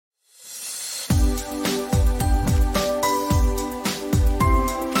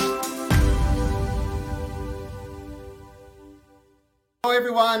Hello,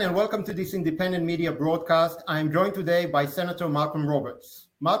 everyone, and welcome to this independent media broadcast. I am joined today by Senator Malcolm Roberts.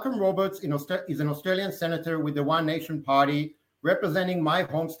 Malcolm Roberts is an Australian senator with the One Nation Party, representing my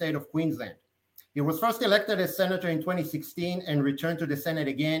home state of Queensland. He was first elected as senator in 2016 and returned to the Senate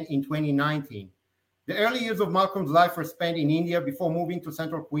again in 2019. The early years of Malcolm's life were spent in India before moving to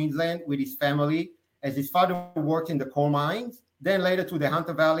central Queensland with his family, as his father worked in the coal mines, then later to the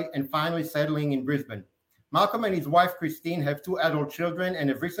Hunter Valley, and finally settling in Brisbane. Malcolm and his wife, Christine, have 2 adult children and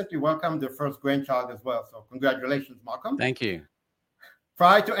have recently welcomed their first grandchild as well. So congratulations, Malcolm. Thank you.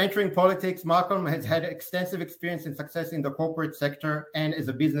 Prior to entering politics, Malcolm has had extensive experience and success in the corporate sector and as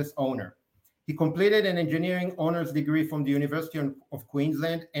a business owner. He completed an engineering honors degree from the University of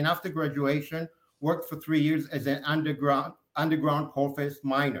Queensland, and after graduation, worked for 3 years as an underground coalface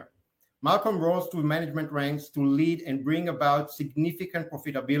miner. Malcolm rose to management ranks to lead and bring about significant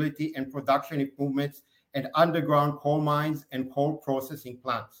profitability and production improvements at underground coal mines and coal processing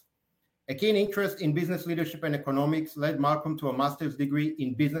plants. A keen interest in business leadership and economics led Malcolm to a master's degree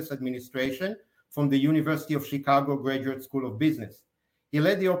in business administration from the University of Chicago Graduate School of Business. He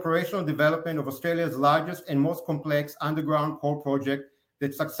led the operational development of Australia's largest and most complex underground coal project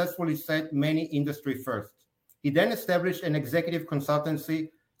that successfully set many industry firsts. He then established an executive consultancy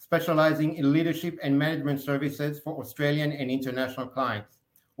specializing in leadership and management services for Australian and international clients.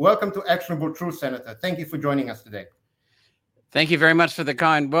 Welcome to Actionable Truth, Senator. Thank you for joining us today. Thank you very much for the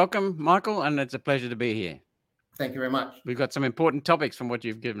kind welcome, Michael, and it's a pleasure to be here. Thank you very much. We've got some important topics from what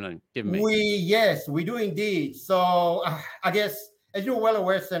you've given me. Yes, we do indeed. So I guess, as you're well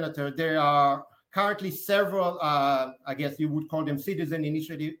aware, Senator, there are currently several, I guess you would call them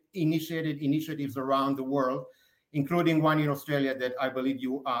initiated initiatives around the world, including one in Australia that I believe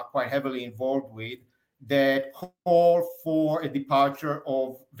you are quite heavily involved with, that call for a departure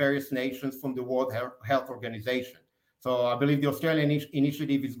of various nations from the World Health Organization. So I believe the Australian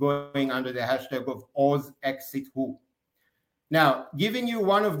initiative is going under the hashtag of AusExitWho. Now, given you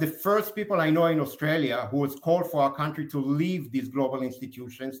one of the first people I know in Australia who has called for our country to leave these global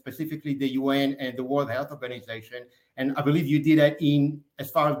institutions, specifically the UN and the World Health Organization, and I believe you did that in as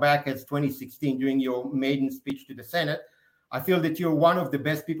far back as 2016 during your maiden speech to the Senate, I feel that you're one of the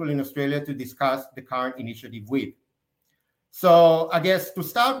best people in Australia to discuss the current initiative with. So I guess to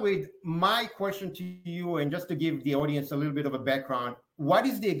start with, my question to you, and just to give the audience a little bit of a background, what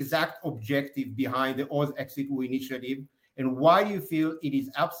is the exact objective behind the AusExitWho initiative, and why do you feel it is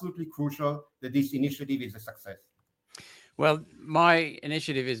absolutely crucial that this initiative is a success? Well, my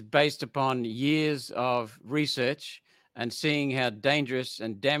initiative is based upon years of research and seeing how dangerous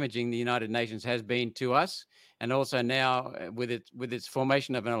and damaging the United Nations has been to us, and also now with its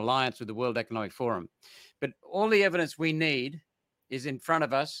formation of an alliance with the World Economic Forum. But all the evidence we need is in front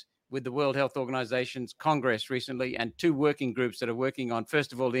of us with the World Health Organization's Congress recently, and 2 working groups that are working on,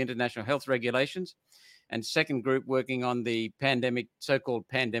 first of all, the international health regulations, and second group working on the so-called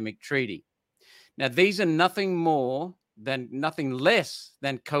pandemic treaty. Now, these are nothing less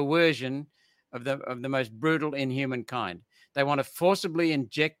than coercion of the most brutal, inhuman kind. They want to forcibly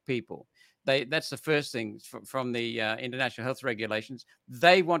inject people. That's the first thing from the international health regulations.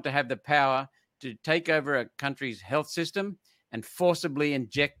 They want to have the power to take over a country's health system and forcibly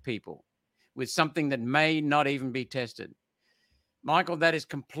inject people with something that may not even be tested. Michael, that is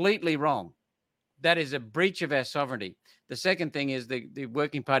completely wrong. That is a breach of our sovereignty. The second thing is the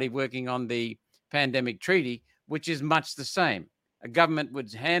Working Party working on the pandemic treaty, which is much the same. A government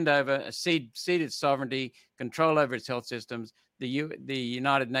would hand over, cede its sovereignty, control over its health systems. The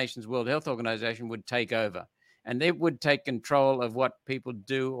United Nations World Health Organization would take over, and they would take control of what people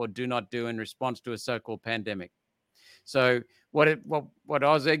do or do not do in response to a so-called pandemic. So what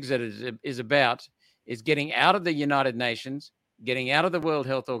AusExit is about is getting out of the United Nations, getting out of the World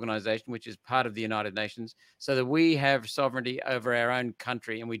Health Organization, which is part of the United Nations, so that we have sovereignty over our own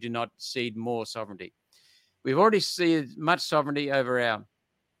country and we do not cede more sovereignty. We've already ceded much sovereignty over our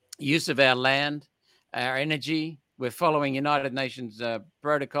use of our land, our energy. We're following United Nations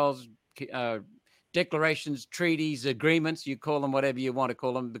protocols, declarations, treaties, agreements. You call them whatever you want to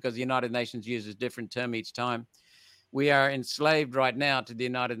call them, because the United Nations uses different term each time. We are enslaved right now to the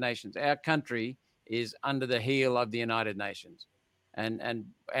United Nations. Our country is under the heel of the United Nations, and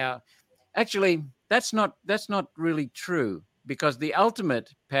actually that's not really true, because the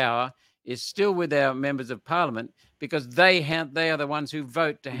ultimate power is still with our members of parliament, because they are the ones who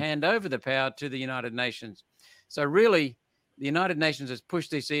vote to hand over the power to the United Nations. So really, the United Nations has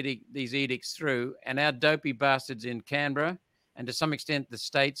pushed these edicts through, and our dopey bastards in Canberra, and to some extent the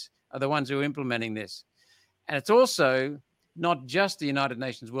states, are the ones who are implementing this. And it's also not just the United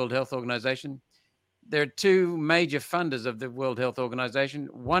Nations World Health Organization. there are two major funders of the World Health Organization.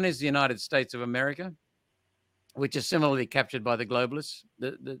 One is the United States of America, which is similarly captured by the globalists,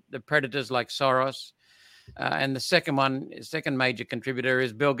 the predators like Soros. And the second major contributor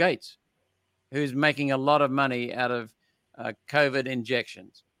is Bill Gates, who's making a lot of money out of COVID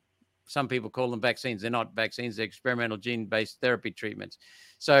injections. Some people call them vaccines. They're not vaccines. They're experimental gene-based therapy treatments.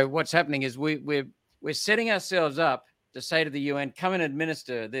 So what's happening is we're setting ourselves up to say to the UN, come and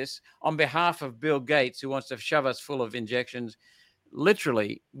administer this on behalf of Bill Gates, who wants to shove us full of injections.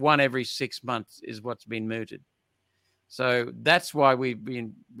 Literally, one every 6 months is what's been mooted. So that's why we've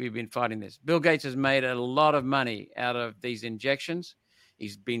been fighting this. Bill Gates has made a lot of money out of these injections.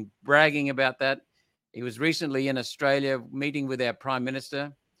 He's been bragging about that. He was recently in Australia meeting with our Prime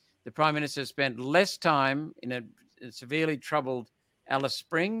Minister. The Prime Minister spent less time in a severely troubled Alice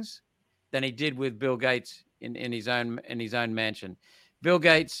Springs than he did with Bill Gates in his own mansion. Bill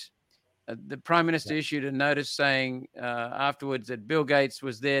Gates, the Prime Minister issued a notice saying afterwards that Bill Gates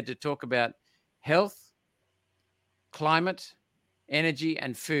was there to talk about health, climate, energy,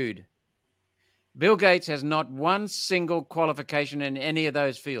 and food. Bill Gates has not one single qualification in any of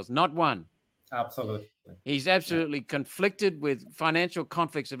those fields, not one. Absolutely. He's absolutely conflicted with financial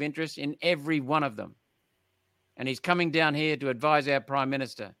conflicts of interest in every one of them. And he's coming down here to advise our Prime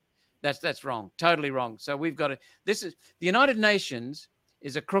Minister. That's wrong, totally wrong. So we've got to, the United Nations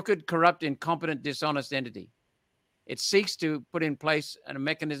is a crooked, corrupt, incompetent, dishonest entity. It seeks to put in place a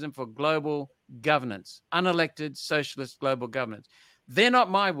mechanism for global governance, unelected socialist global governance. They're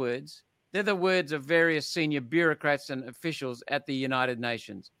not my words. They're the words of various senior bureaucrats and officials at the United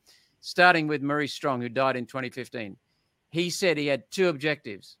Nations, starting with Maurice Strong, who died in 2015. He said he had two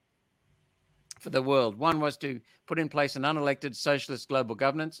objectives for the world. One was to put in place an unelected socialist global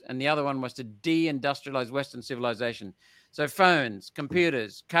governance, and the other one was to de-industrialize Western civilization. So phones,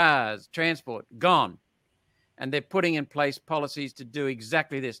 computers, cars, transport, gone. And they're putting in place policies to do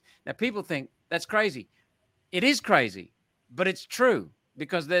exactly this. Now, people think that's crazy. It is crazy, but it's true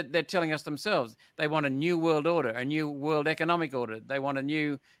because they're telling us themselves they want a new world order, a new world economic order. They want a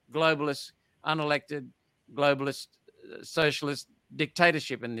new globalist, unelected, globalist, socialist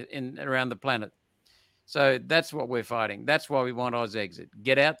dictatorship in around the planet. So that's what we're fighting. That's why we want Oz exit.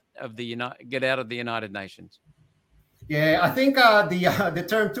 Get out of the United Nations. Yeah, I think the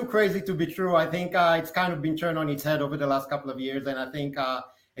term "too crazy to be true," I think it's kind of been turned on its head over the last couple of years, and I think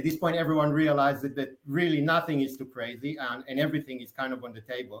at this point everyone realized that really nothing is too crazy, and everything is kind of on the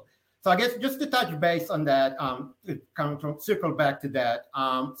table. So I guess just to touch base on that, kind of circle back to that.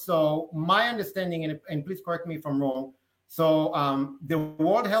 So my understanding, and please correct me if I'm wrong. So the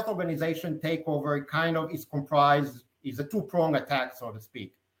World Health Organization takeover kind of is a two-pronged attack, so to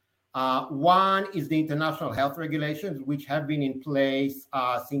speak. One is the international health regulations, which have been in place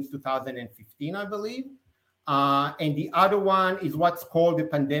since 2015, I believe. And the other one is what's called the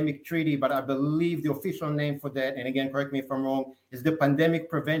Pandemic Treaty, but I believe the official name for that, and again, correct me if I'm wrong, is the Pandemic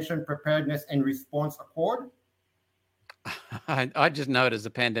Prevention, Preparedness, and Response Accord. I just know it as the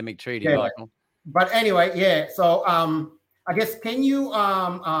Pandemic Treaty, Michael. But anyway, yeah. So I guess can you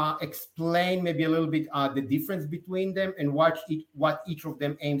explain maybe a little bit the difference between them and what each of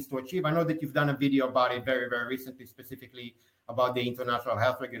them aims to achieve? I know that you've done a video about it very, very recently, specifically about the international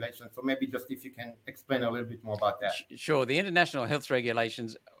health regulations. So maybe just if you can explain a little bit more about that. Sure. The international health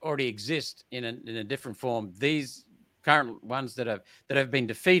regulations already exist in a different form. These current ones that have been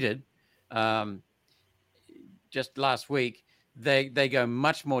defeated just last week, they go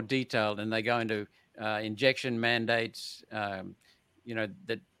much more detailed, and they go into injection mandates,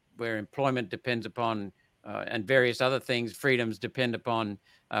 that where employment depends upon and various other things, freedoms depend upon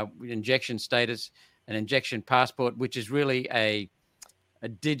injection status, an injection passport, which is really a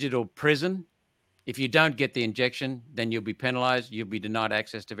digital prison. If you don't get the injection, then you'll be penalized. You'll be denied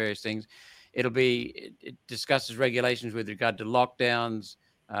access to various things. It discusses regulations with regard to lockdowns,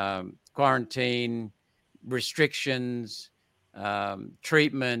 quarantine, restrictions,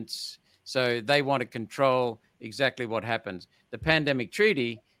 treatments. So they want to control exactly what happens. The Pandemic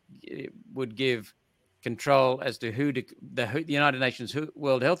Treaty would give control as to the United Nations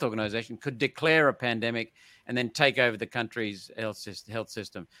World Health Organization could declare a pandemic and then take over the country's health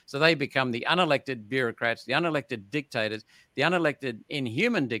system. So they become the unelected bureaucrats, the unelected dictators, the unelected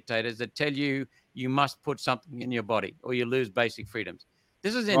inhuman dictators that tell you must put something in your body or you lose basic freedoms.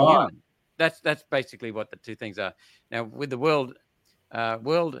 This is inhuman. That's basically what the two things are. Now, with the World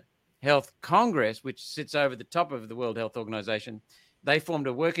Health Congress, which sits over the top of the World Health Organization, they formed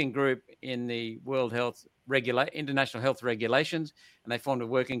a working group in the World Health International Health Regulations, and they formed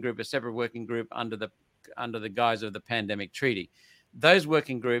a separate working group under the guise of the Pandemic Treaty. Those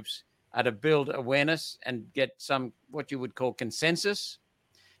working groups are to build awareness and get some what you would call consensus,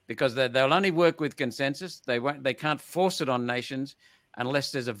 because they'll only work with consensus. They can't force it on nations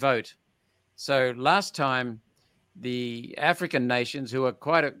unless there's a vote. So last time, the African nations, who are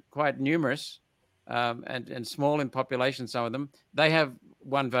quite numerous and small in population, some of them, they have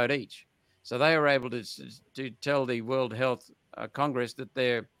one vote each. So they are able to tell the World Health Congress that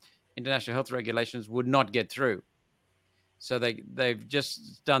their international health regulations would not get through. So they've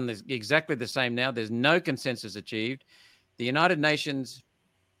just done this exactly the same now. There's no consensus achieved. The United Nations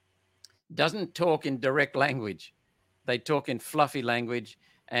doesn't talk in direct language. They talk in fluffy language.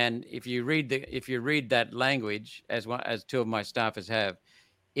 And if you read that language, as two of my staffers have,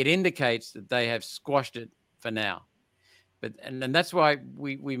 it indicates that they have squashed it for now. And that's why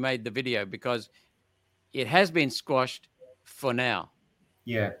we made the video, because it has been squashed for now.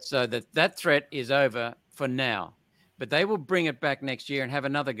 Yeah. So that threat is over for now. But they will bring it back next year and have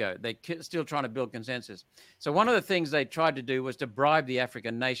another go. They're still trying to build consensus. So one of the things they tried to do was to bribe the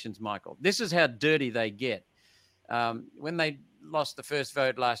African nations, Michael. This is how dirty they get. When they lost the first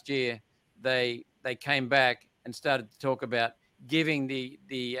vote last year, they came back and started to talk about giving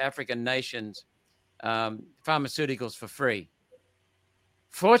the African nations pharmaceuticals for free.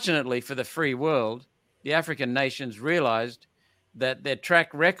 Fortunately for the free world, the African nations realized that their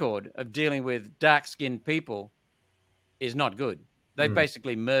track record of dealing with dark-skinned people is not good. They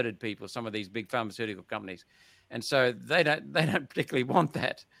basically murdered people, some of these big pharmaceutical companies. And so they don't particularly want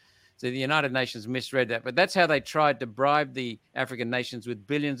that. So the United Nations misread that. But that's how they tried to bribe the African nations with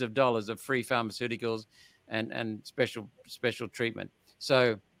billions of dollars of free pharmaceuticals and special treatment.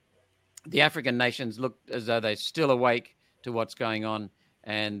 So the African nations look as though they're still awake to what's going on,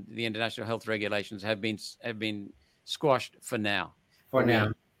 and the international health regulations have been squashed for now. For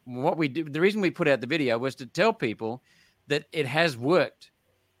now. What we do, the reason we put out the video was to tell people that it has worked,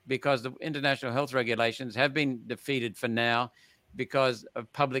 because the international health regulations have been defeated for now because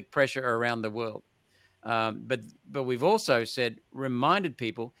of public pressure around the world. But we've also reminded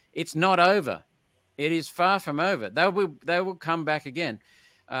people it's not over. It is far from over. They will come back again.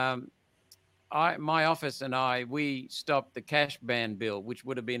 My office and we stopped the cash ban bill, which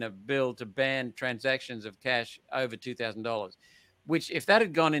would have been a bill to ban transactions of cash over $2,000, which, if that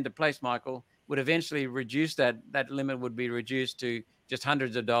had gone into place, Michael, would eventually reduce that limit would be reduced to just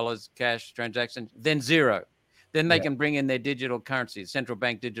hundreds of dollars cash transactions, then zero. Then they can bring in their digital currency, central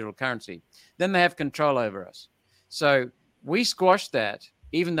bank digital currency. Then they have control over us. So we squashed that,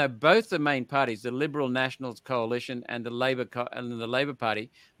 even though both the main parties, the Liberal Nationals Coalition and the Labor Party,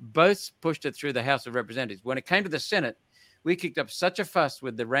 both pushed it through the House of Representatives. When it came to the Senate, we kicked up such a fuss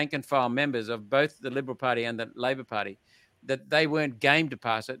with the rank and file members of both the Liberal Party and the Labor Party that they weren't game to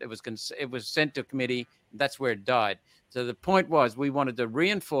pass it. It was sent to committee. That's where it died. So the point was, we wanted to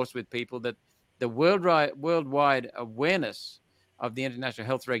reinforce with people that the worldwide awareness of the international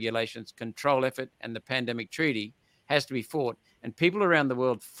health regulations, control effort, and the pandemic treaty has to be fought. And people around the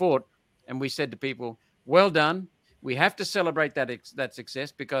world fought, and we said to people, well done. We have to celebrate that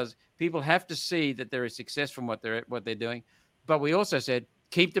success, because people have to see that there is success from what they're doing. But we also said,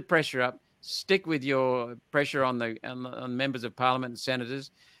 keep the pressure up, stick with your pressure on members of parliament and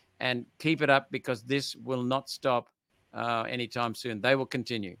senators, and keep it up, because this will not stop anytime soon. They will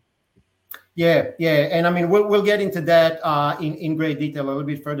continue. Yeah. And I mean, we'll get into that in great detail a little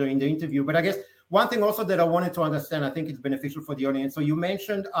bit further in the interview. But I guess one thing also that I wanted to understand, I think it's beneficial for the audience. So you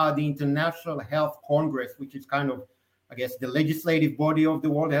mentioned the International Health Congress, which is kind of, I guess, the legislative body of the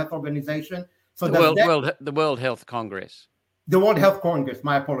World Health Organization. So the World Health Congress. The World Health Congress,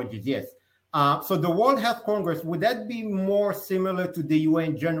 my apologies, yes. So the World Health Congress, would that be more similar to the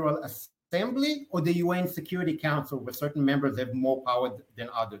UN General Assembly or the UN Security Council, where certain members have more power than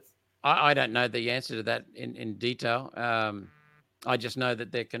others? I don't know the answer to that in detail. I just know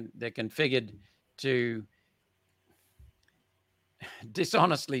that they're configured to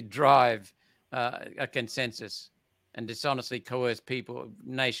dishonestly drive a consensus and dishonestly coerce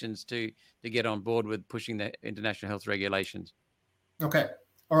nations to get on board with pushing the international health regulations. Okay.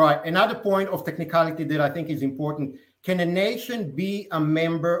 All right. Another point of technicality that I think is important. Can a nation be a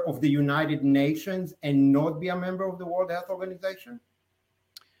member of the United Nations and not be a member of the World Health Organization?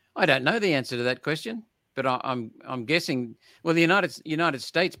 I don't know the answer to that question, but I'm guessing. Well, the United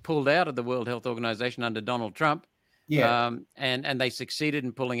States pulled out of the World Health Organization under Donald Trump, and they succeeded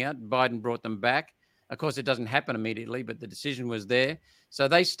in pulling out. Biden brought them back. Of course, it doesn't happen immediately, but the decision was there, so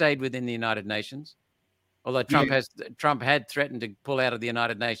they stayed within the United Nations. Although Trump had threatened to pull out of the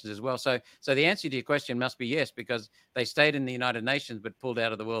United Nations as well. So the answer to your question must be yes, because they stayed in the United Nations but pulled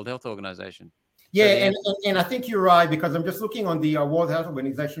out of the World Health Organization. Yeah, and I think you're right, because I'm just looking on the World Health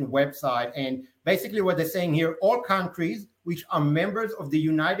Organization website, and basically what they're saying here, all countries which are members of the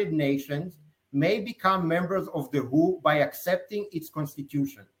United Nations may become members of the WHO by accepting its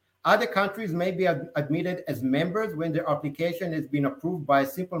constitution. Other countries may be admitted as members when their application has been approved by a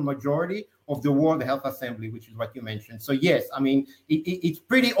simple majority of the World Health Assembly, which is what you mentioned. So yes, I mean, it's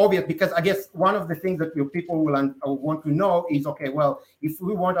pretty obvious, because I guess one of the things that people will want to know is, okay, well, if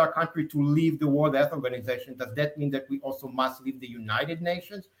we want our country to leave the World Health Organization, does that mean that we also must leave the United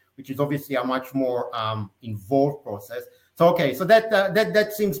Nations, which is obviously a much more involved process? So okay, so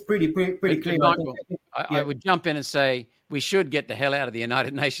that seems pretty clear. Michael, I would jump in and say we should get the hell out of the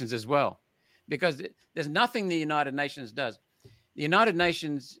United Nations as well, because there's nothing the United Nations does. The United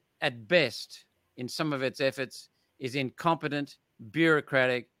Nations, at best, in some of its efforts, is incompetent,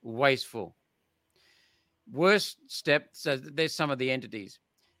 bureaucratic, wasteful. Worst step, so there's some of the entities.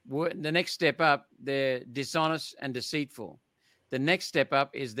 The next step up, they're dishonest and deceitful. The next step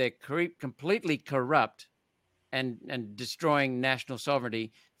up is they're completely corrupt and destroying national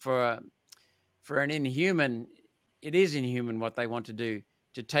sovereignty for an inhuman. It is inhuman what they want to do,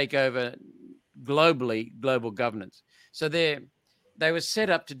 to take over global governance. So they were set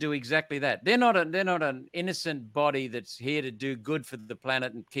up to do exactly that. They're not an innocent body that's here to do good for the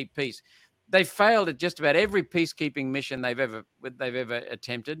planet and keep peace. They failed at just about every peacekeeping mission they've ever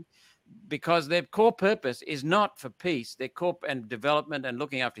attempted, because their core purpose is not for peace. Their core and development and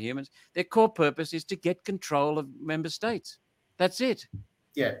looking after humans. Their core purpose is to get control of member states. That's it.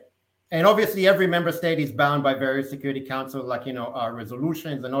 Yeah. And obviously, every member state is bound by various Security Council,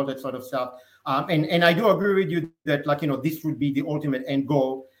 resolutions and all that sort of stuff. And I do agree with you that, this would be the ultimate end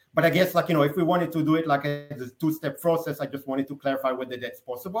goal. But I guess, if we wanted to do it like as a two-step process, I just wanted to clarify whether that's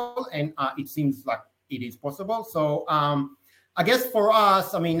possible. And it seems like it is possible. So I guess for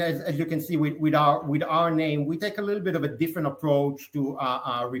us, I mean, as you can see with our name, we take a little bit of a different approach to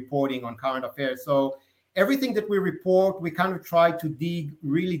reporting on current affairs. So everything that we report, we kind of try to dig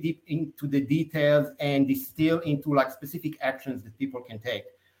really deep into the details and distill into specific actions that people can take.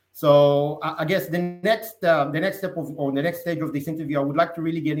 So I guess the next step or the next stage of this interview, I would like to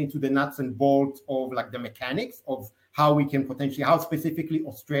really get into the nuts and bolts of the mechanics of how we can how specifically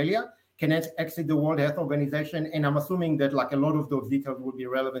Australia can exit the World Health Organization. And I'm assuming that a lot of those details will be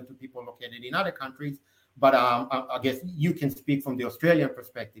relevant to people located in other countries. But I guess you can speak from the Australian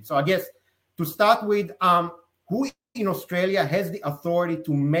perspective. So I guess to start with, who in Australia has the authority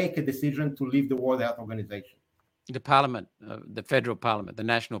to make a decision to leave the World Health Organization? The Parliament, the federal Parliament, the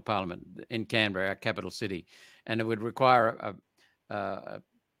national Parliament in Canberra, our capital city. And it would require a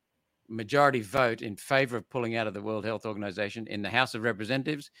majority vote in favour of pulling out of the World Health Organization in the House of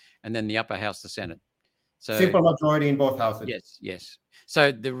Representatives and then the upper house, the Senate. So simple majority in both houses. Yes.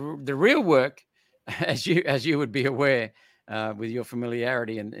 So the real work, as you would be aware, with your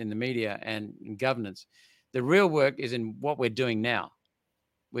familiarity in the media and in governance, the real work is in what we're doing now.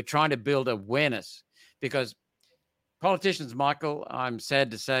 We're trying to build awareness, because politicians, Michael, I'm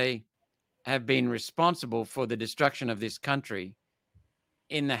sad to say, have been responsible for the destruction of this country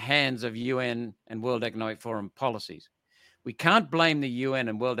in the hands of UN and World Economic Forum policies. We can't blame the UN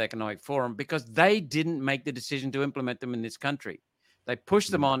and World Economic Forum, because they didn't make the decision to implement them in this country. They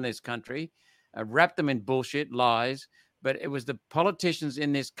pushed them on this country, wrapped them in bullshit, lies, but it was the politicians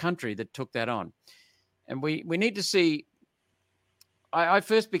in this country that took that on. And we need to see. I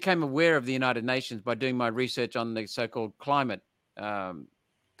first became aware of the United Nations by doing my research on the so-called climate, what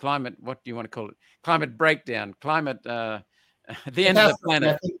do you want to call it? Climate breakdown, the end of the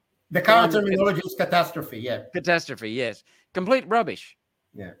planet. The current terminology is catastrophe, yeah. Catastrophe, yes. Complete rubbish.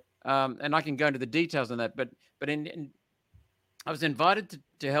 Yeah. And I can go into the details on that, but I was invited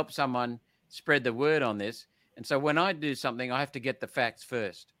to help someone spread the word on this. And so when I do something, I have to get the facts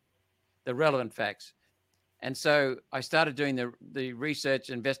first, the relevant facts. And so I started doing the research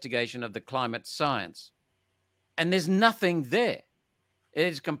investigation of the climate science. And there's nothing there. It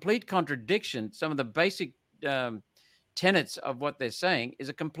is complete contradiction. Some of the basic tenets of what they're saying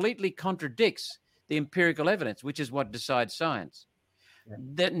completely contradicts the empirical evidence, which is what decides science. Yeah.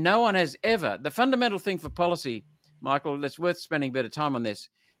 That no one has ever, the fundamental thing for policy, Michael, it's worth spending a bit of time on this,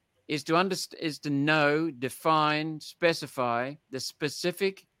 is to know, define, specify the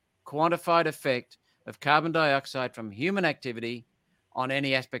specific quantified effect of carbon dioxide from human activity on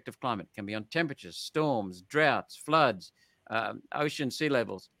any aspect of climate. It can be on temperatures, storms, droughts, floods, ocean sea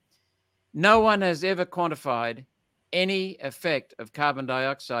levels. No one has ever quantified any effect of carbon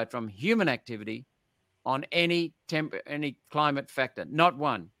dioxide from human activity on any climate factor, not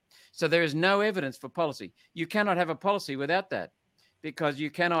one. So there is no evidence for policy. You cannot have a policy without that. because you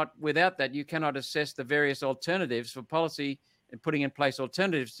cannot, without that, you cannot assess the various alternatives for policy and putting in place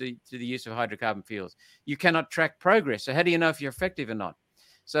alternatives to the use of hydrocarbon fuels. You cannot track progress. So how do you know if you're effective or not?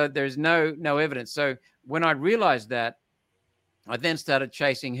 So there's no evidence. So when I realized that, I then started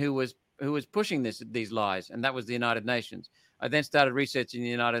chasing who was pushing these lies, and that was the United Nations. I then started researching the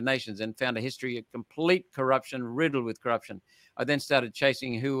United Nations and found a history of complete corruption, riddled with corruption. I then started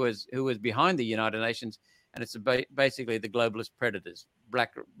chasing who was behind the United Nations, and it's basically the globalist predators,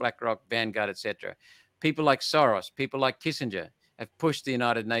 BlackRock, Vanguard, etc. People like Soros, people like Kissinger have pushed the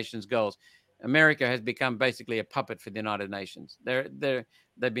United Nations goals. America has become basically a puppet for the United Nations.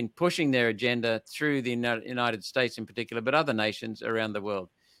 They've been pushing their agenda through the United States in particular, but other nations around the world.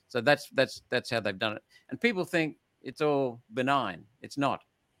 So that's how they've done it. And people think it's all benign. It's not.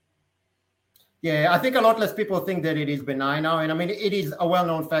 Yeah, I think a lot less people think that it is benign now. And I mean, it is a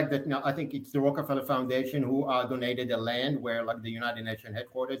well-known fact that I think it's the Rockefeller Foundation who donated the land where like the United Nations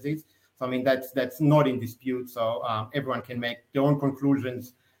headquarters is. So I mean, that's not in dispute. So everyone can make their own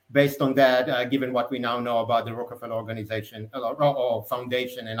conclusions based on that, given what we now know about the Rockefeller organization or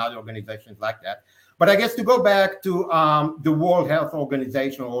foundation and other organizations like that. But I guess to go back to the World Health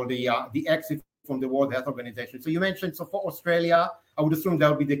Organization or the exit from the World Health Organization. So you mentioned, so for Australia, I would assume that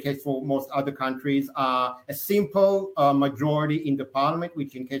would be the case for most other countries, a simple majority in the parliament,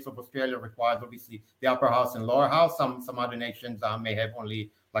 which in case of Australia requires obviously the upper house and lower house. Some other nations may have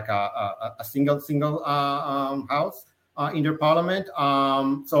only like a single house in their parliament.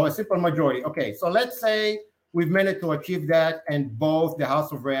 So a simple majority. Okay, so let's say we've managed to achieve that, and both the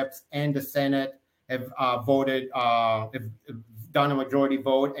House of Reps and the Senate have voted, have done a majority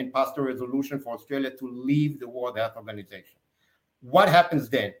vote and passed a resolution for Australia to leave the World Health Organization. What happens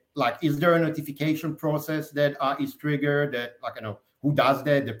then? Like, is there a notification process that is triggered? That, like, you know, who does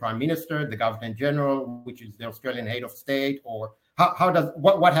that? The Prime Minister, the Governor General, which is the Australian head of state, or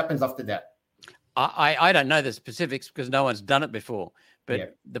what happens after that? I don't know the specifics because no one's done it before.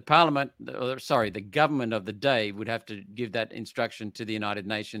 But the the government of the day would have to give that instruction to the United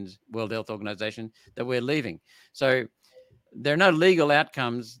Nations World Health Organization that we're leaving. So there are no legal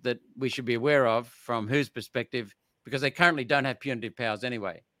outcomes that we should be aware of from whose perspective, because they currently don't have punitive powers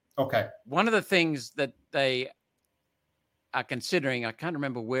anyway. Okay. One of the things that they are considering, I can't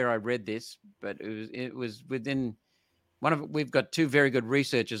remember where I read this, but it was within one of. We've got two very good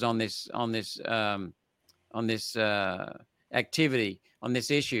researchers on this activity, on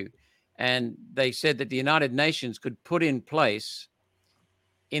this issue, and they said that the United Nations could put in place,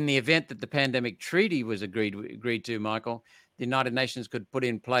 in the event that the pandemic treaty was agreed to, Michael, the United Nations could put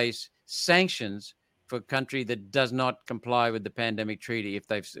in place sanctions for a country that does not comply with the pandemic treaty if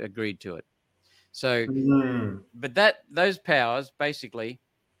they've agreed to it. So, but those powers basically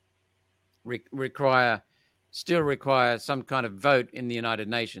still require some kind of vote in the United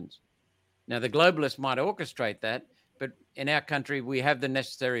Nations. Now, the globalists might orchestrate that, but in our country, we have the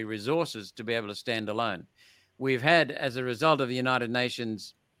necessary resources to be able to stand alone. We've had, as a result of the United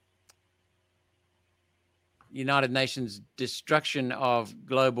Nations destruction of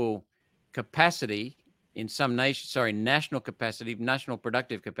global capacity in some national capacity, national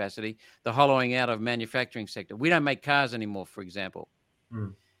productive capacity, the hollowing out of manufacturing sector. We don't make cars anymore, for example.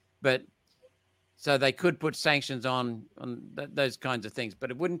 But so they could put sanctions on those kinds of things,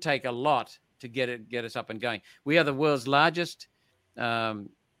 but it wouldn't take a lot to get us up and going. We are the world's largest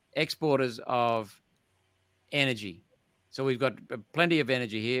exporters of energy. So we've got plenty of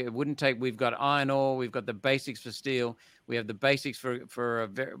energy here. It wouldn't take. We've got iron ore. We've got the basics for steel. We have the basics for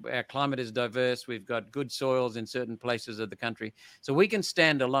our climate is diverse. We've got good soils in certain places of the country, so we can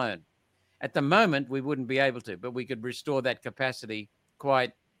stand alone. At the moment, we wouldn't be able to, but we could restore that capacity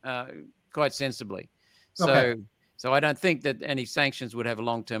quite sensibly. Okay. So I don't think that any sanctions would have a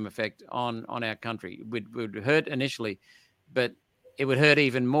long-term effect on our country. It would hurt initially, but it would hurt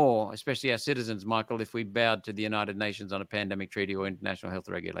even more, especially our citizens, Michael, if we bowed to the United Nations on a pandemic treaty or international health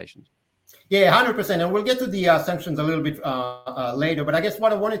regulations. Yeah, 100%. And we'll get to the sanctions a little bit later. But I guess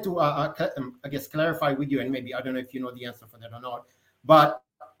what I wanted to, clarify with you, and maybe I don't know if you know the answer for that or not, but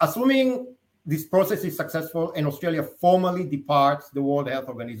assuming this process is successful and Australia formally departs the World Health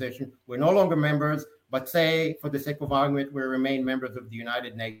Organization, we're no longer members, but say, for the sake of argument, we remain members of the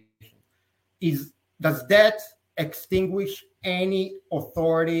United Nations. Does that extinguish any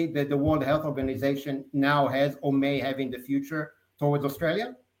authority that the World Health Organization now has or may have in the future towards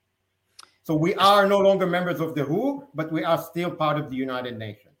Australia? So we are no longer members of the WHO, but we are still part of the United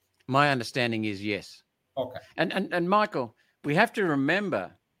Nations. My understanding is yes. Okay. And Michael, we have to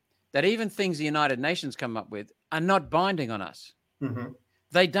remember that even things the United Nations come up with are not binding on us. Mm-hmm.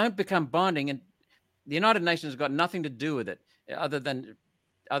 They don't become binding, and the United Nations has got nothing to do with it. other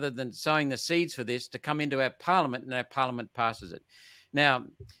than sowing the seeds for this, to come into our parliament, and our parliament passes it. Now,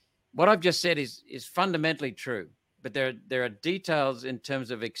 what I've just said is fundamentally true, but there are details in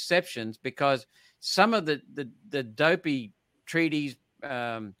terms of exceptions, because some of the dopey treaties,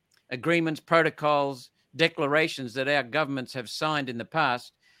 agreements, protocols, declarations that our governments have signed in the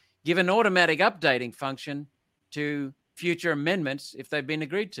past give an automatic updating function to future amendments if they've been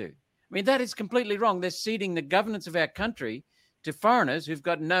agreed to. I mean, that is completely wrong. They're ceding the governance of our country to foreigners who've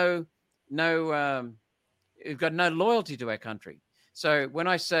got no loyalty to our country. So when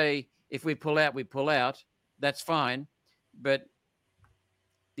I say if we pull out, we pull out, that's fine. But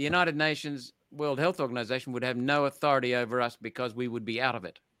the United Nations World Health Organization would have no authority over us because we would be out of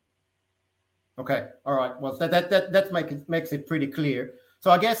it. Okay. All right. Well, that makes it pretty clear.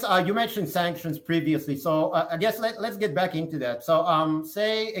 So I guess you mentioned sanctions previously. So I guess let's get back into that. So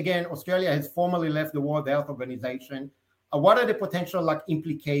say again, Australia has formally left the World Health Organization. What are the potential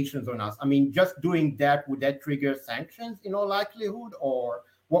implications on us? I mean, just doing that, would that trigger sanctions in all likelihood, or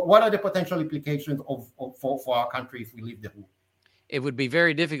what are the potential implications for our country if we leave the WHO? It would be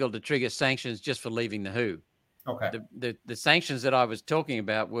very difficult to trigger sanctions just for leaving the WHO. Okay. The sanctions that I was talking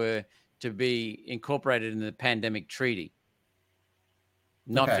about were to be incorporated in the pandemic treaty,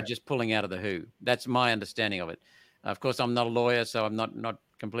 not for just pulling out of the WHO. That's my understanding of it. Of course, I'm not a lawyer, so I'm not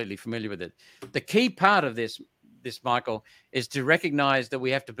completely familiar with it. The key part of this, Michael, is to recognize that we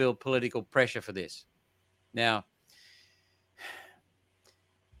have to build political pressure for this. Now,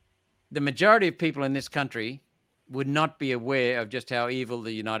 the majority of people in this country would not be aware of just how evil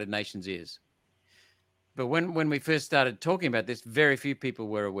the United Nations is. But when we first started talking about this, very few people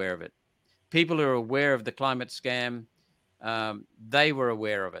were aware of it. People who are aware of the climate scam, they were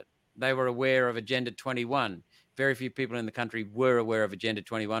aware of it. They were aware of Agenda 21. Very few people in the country were aware of Agenda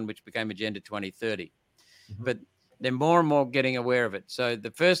 21, which became Agenda 2030. Mm-hmm. But they're more and more getting aware of it. So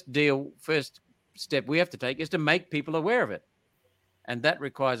the first step we have to take is to make people aware of it. And that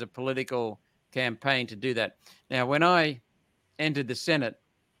requires a political campaign to do that. Now, when I entered the Senate,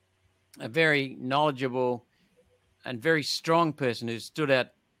 a very knowledgeable and very strong person who stood out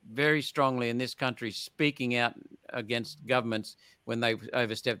very strongly in this country, speaking out against governments when they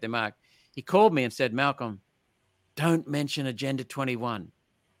overstepped their mark, he called me and said, "Malcolm, don't mention Agenda 21.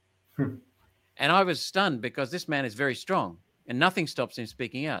 And I was stunned, because this man is very strong and nothing stops him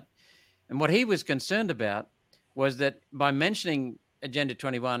speaking out. And what he was concerned about was that by mentioning Agenda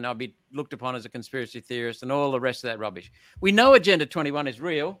 21, I'll be looked upon as a conspiracy theorist and all the rest of that rubbish. We know Agenda 21 is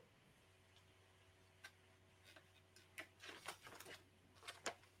real.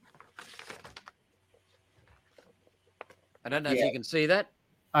 I don't know if you can see that.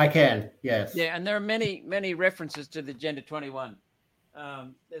 I can, yes. Yeah, and there are many, many references to the Agenda 21.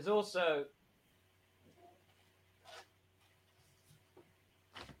 There's also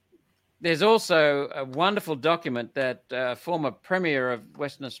a wonderful document that former Premier of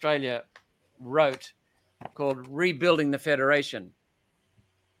Western Australia wrote called Rebuilding the Federation.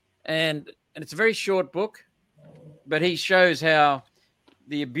 And it's a very short book, but he shows how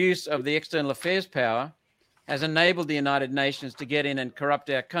the abuse of the external affairs power has enabled the United Nations to get in and corrupt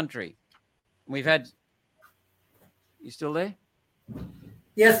our country. We've had... You still there?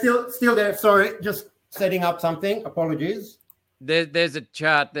 Yeah, still there. Sorry, just setting up something. Apologies. There's a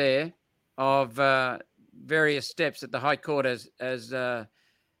chart there of various steps that the High Court has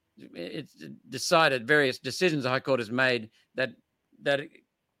it's decided, various decisions the High Court has made that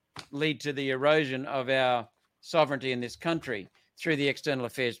lead to the erosion of our sovereignty in this country through the external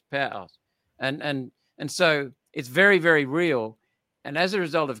affairs powers. And so it's very, very real. And as a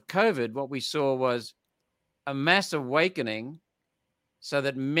result of COVID, what we saw was a mass awakening, so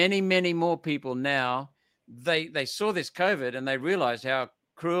that many, many more people now, they saw this COVID and they realized how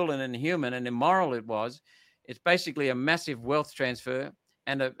cruel and inhuman and immoral it was. It's basically a massive wealth transfer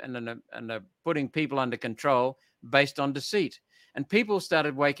and a putting people under control based on deceit. And people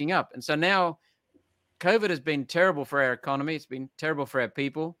started waking up. And so now COVID has been terrible for our economy. It's been terrible for our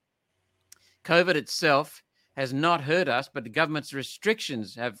people. COVID itself has not hurt us, but the government's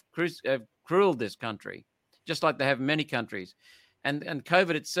restrictions have crueled this country, just like they have in many countries. And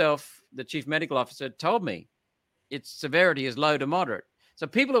COVID itself, the chief medical officer told me, its severity is low to moderate. So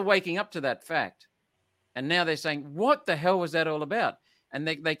people are waking up to that fact. And now they're saying, what the hell was that all about? And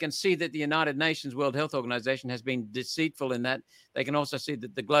they can see that the United Nations World Health Organization has been deceitful in that. They can also see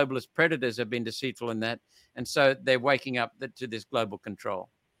that the globalist predators have been deceitful in that. And so they're waking up to this global control.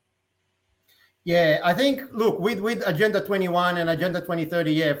 Yeah, I think, look, with Agenda 21 and Agenda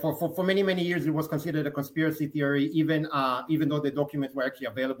 2030, yeah, for many, many years, it was considered a conspiracy theory, even though the documents were actually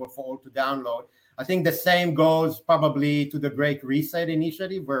available for all to download. I think the same goes probably to the Great Reset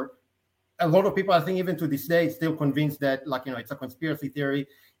Initiative, where a lot of people, I think even to this day, still convinced that, like, it's a conspiracy theory,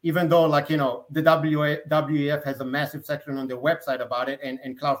 even though, like, the WEF has a massive section on their website about it,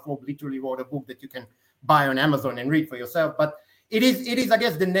 and Klaus Schwab literally wrote a book that you can buy on Amazon and read for yourself. But it is, I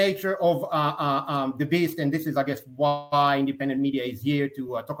guess, the nature of the beast, and this is, I guess, why independent media is here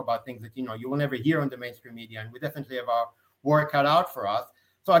to talk about things that, you will never hear on the mainstream media, and we definitely have our work cut out for us.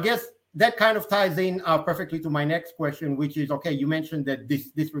 So I guess that kind of ties in perfectly to my next question, which is, okay, you mentioned that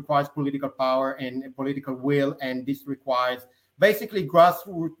this requires political power and political will, and this requires basically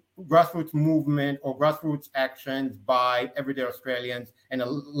grassroots movement or grassroots actions by everyday Australians and a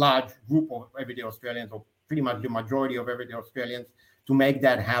large group of everyday Australians, or pretty much the majority of everyday Australians, to make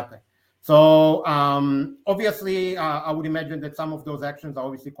that happen. So obviously, I would imagine that some of those actions are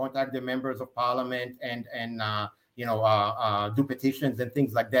obviously contact the members of parliament and do petitions and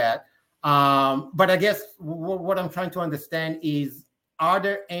things like that. But I guess what I'm trying to understand is, are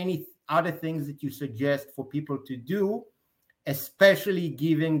there any other things that you suggest for people to do, especially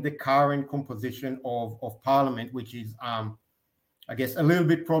given the current composition of Parliament, which is, I guess, a little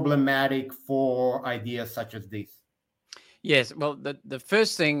bit problematic for ideas such as this? Yes. Well, the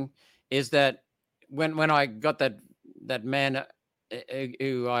first thing is that when I got that man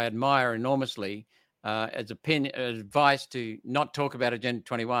who I admire enormously as advice to not talk about Agenda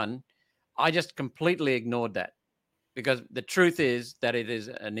 21, I just completely ignored that, because the truth is that it is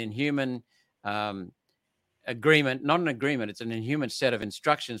an inhuman agreement, not an agreement, it's an inhuman set of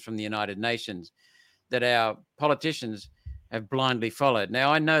instructions from the United Nations that our politicians have blindly followed.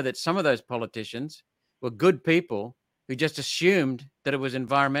 Now, I know that some of those politicians were good people who just assumed that it was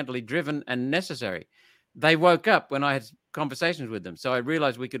environmentally driven and necessary. They woke up when I had conversations with them, so I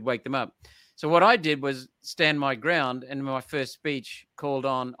realized we could wake them up. So what I did was stand my ground, and my first speech called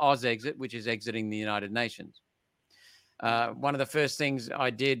on AusExit, which is exiting the United Nations. One of the first things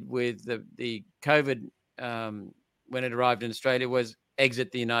I did with the COVID when it arrived in Australia was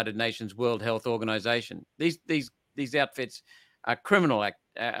exit the United Nations World Health Organization. These outfits are criminal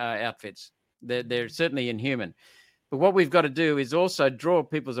outfits. They're certainly inhuman. But what we've got to do is also draw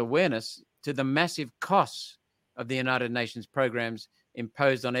people's awareness to the massive costs of the United Nations programs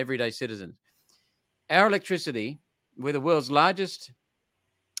imposed on everyday citizens. Our electricity, we're the world's largest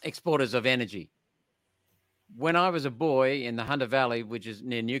exporters of energy. When I was a boy in the Hunter Valley, which is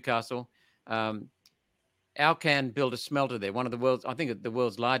near Newcastle, Alcan built a smelter there, one of the world's, I think, the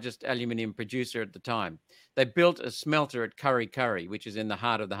world's largest aluminium producer at the time. They built a smelter at Kurri Kurri, which is in the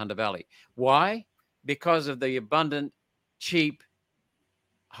heart of the Hunter Valley. Why? Because of the abundant, cheap,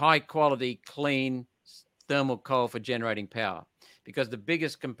 high-quality, clean thermal coal for generating power. Because the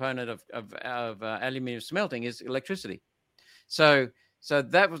biggest component of aluminium smelting is electricity. So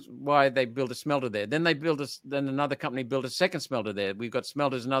that was why they built a smelter there. Then then another company built a second smelter there. We've got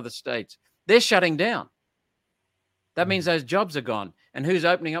smelters in other states. They're shutting down. That means those jobs are gone. And who's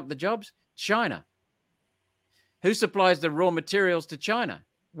opening up the jobs? China. Who supplies the raw materials to China?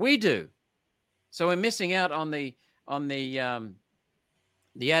 We do. So we're missing out on the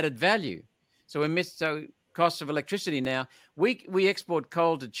added value. So costs of electricity now. We export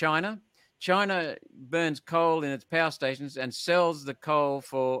coal to China. China burns coal in its power stations and sells the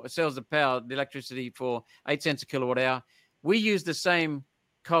electricity for 8 cents a kilowatt hour. We use the same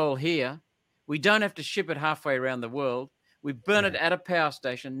coal here. We don't have to ship it halfway around the world. We burn it at a power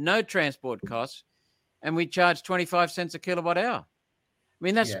station, no transport costs, and we charge 25 cents a kilowatt hour. I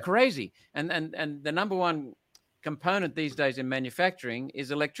mean, that's crazy. And the number one component these days in manufacturing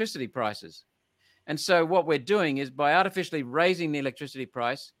is electricity prices. And so what we're doing is, by artificially raising the electricity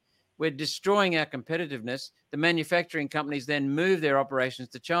price, we're destroying our competitiveness. The manufacturing companies then move their operations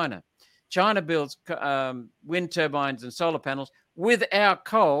to China. China builds wind turbines and solar panels with our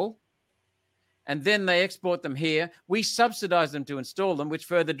coal, and then they export them here. We subsidize them to install them, which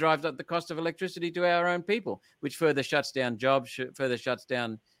further drives up the cost of electricity to our own people, which further shuts down jobs, further shuts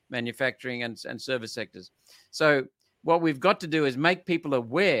down manufacturing and service sectors. So what we've got to do is make people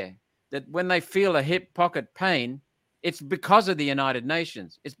aware that when they feel a hip pocket pain, it's because of the United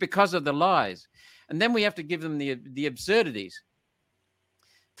Nations. It's because of the lies. And then we have to give them the absurdities.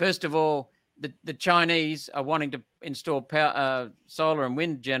 First of all, the Chinese are wanting to install solar and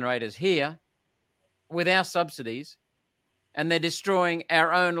wind generators here with our subsidies, and they're destroying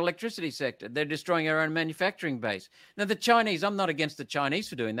our own electricity sector. They're destroying our own manufacturing base. Now, the Chinese, I'm not against the Chinese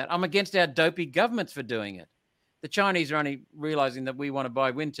for doing that. I'm against our dopey governments for doing it. The Chinese are only realizing that we want to buy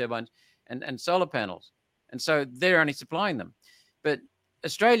wind turbines and solar panels. And so they're only supplying them. But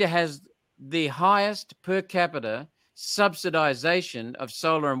Australia has the highest per capita subsidization of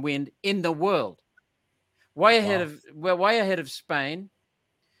solar and wind in the world. way ahead of we're way ahead of Spain.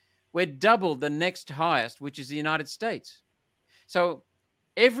 We're double the next highest, which is the United States. So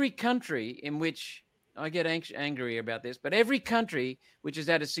every country in which I get angry about this, but every country which has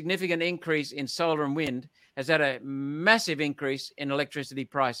had a significant increase in solar and wind has had a massive increase in electricity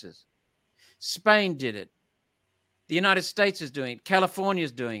prices. Spain did it. The United States is doing it. California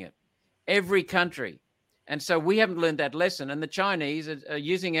is doing it. Every country. And so we haven't learned that lesson. And the Chinese are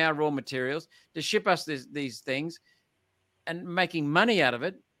using our raw materials to ship us these things and making money out of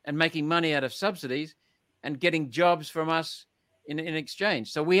it and making money out of subsidies and getting jobs from us in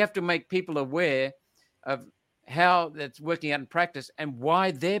exchange. So we have to make people aware of how that's working out in practice and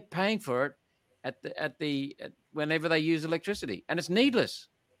why they're paying for it whenever they use electricity. And it's needless.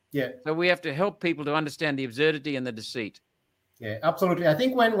 Yeah. So we have to help people to understand the absurdity and the deceit. Yeah, absolutely. I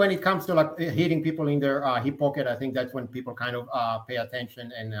think when it comes to like hitting people in their hip pocket, I think that's when people kind of pay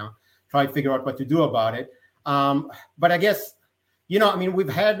attention and try to figure out what to do about it. But I guess, I mean, we've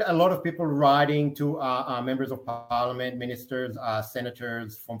had a lot of people writing to members of parliament, ministers,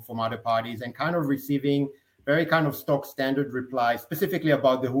 senators from other parties, and kind of receiving very kind of stock standard replies, specifically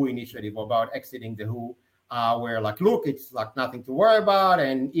about the WHO initiative, about exiting the WHO, where like, look, it's like nothing to worry about.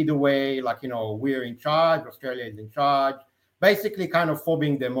 And either way, like, we're in charge, Australia is in charge, basically kind of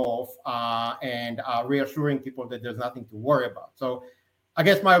fobbing them off and reassuring people that there's nothing to worry about. So I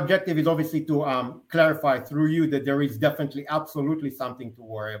guess my objective is obviously to clarify through you that there is definitely absolutely something to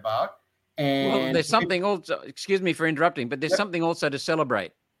worry about. And there's something also, excuse me for interrupting, but there's something also to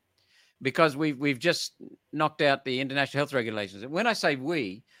celebrate, because we've just knocked out the international health regulations. And when I say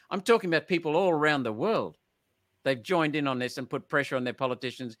we, I'm talking about people all around the world. They've joined in on this and put pressure on their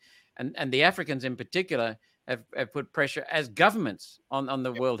politicians, and the Africans in particular have put pressure as governments on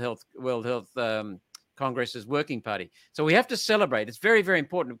the World Health Congress's working party. So we have to celebrate. It's very, very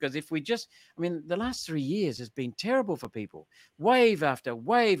important, because if we the last 3 years has been terrible for people. Wave after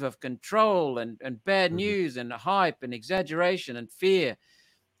wave of control and bad news and hype and exaggeration and fear.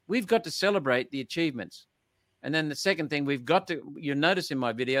 We've got to celebrate the achievements. And then the second thing, you'll notice in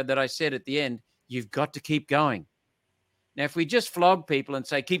my video that I said at the end, you've got to keep going. Now, if we just flog people and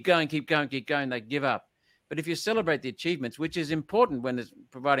say, keep going, keep going, keep going, they give up. But if you celebrate the achievements, which is important when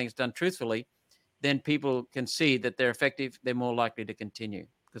providing it's done truthfully, then people can see that they're effective. They're more likely to continue,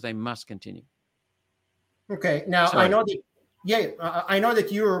 because they must continue. Okay. Now, I know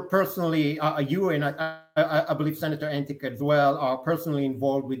that you're personally, you and I believe Senator Antic as well are personally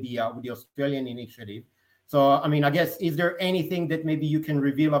involved with the Australian initiative. So, I mean, I guess, is there anything that maybe you can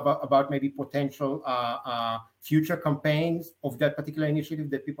reveal about maybe potential future campaigns of that particular initiative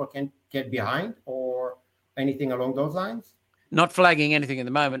that people can get behind, or anything along those lines? Not flagging anything at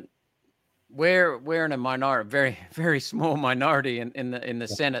the moment. We're in a minority, very, very small minority in the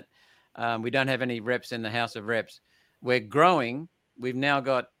Senate. We don't have any reps in the House of Reps. We're growing. We've now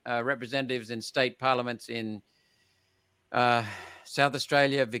got representatives in state parliaments in South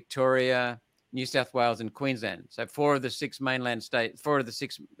Australia, Victoria, New South Wales, and Queensland. So 4 of the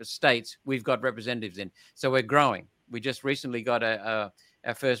 6 states we've got representatives in. So we're growing. We just recently got our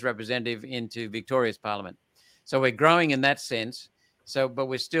first representative into Victoria's parliament. So we're growing in that sense. So, but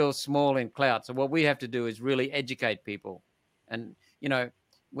we're still small in clout. So what we have to do is really educate people. And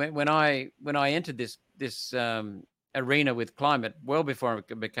when I entered this arena with climate, well before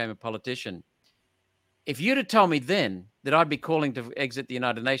I became a politician, if you'd have told me then that I'd be calling to exit the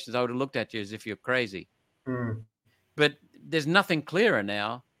United Nations, I would have looked at you as if you're crazy. But there's nothing clearer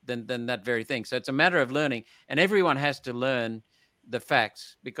now than that very thing. So it's a matter of learning, and everyone has to learn the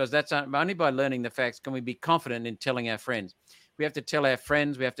facts, because that's only by learning the facts can we be confident in telling our friends. We have to tell our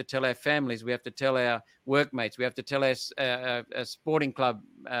friends, we have to tell our families, we have to tell our workmates, we have to tell our sporting club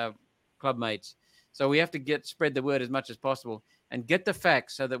mates. So we have to spread the word as much as possible and get the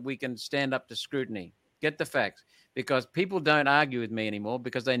facts so that we can stand up to scrutiny. Get the facts, because people don't argue with me anymore,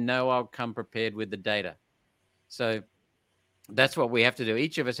 because they know I'll come prepared with the data. So that's what we have to do.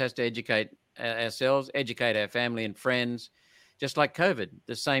 Each of us has to educate ourselves, educate our family and friends, just like COVID,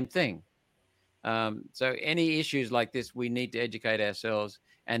 the same thing. So any issues like this, we need to educate ourselves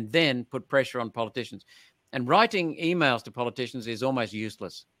and then put pressure on politicians. And writing emails to politicians is almost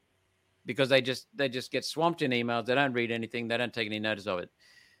useless, because they just get swamped in emails. They don't read anything. They don't take any notice of it.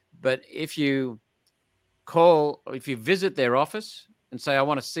 But if you visit their office and say, I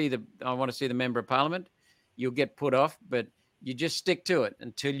want to see the member of parliament, you'll get put off, but you just stick to it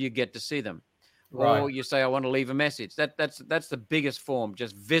until you get to see them. Right. Or you say, I want to leave a message. That's the biggest form.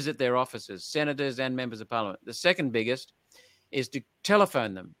 Just visit their offices, senators and members of parliament. The second biggest is to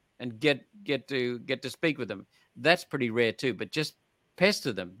telephone them and get to speak with them. That's pretty rare too. But just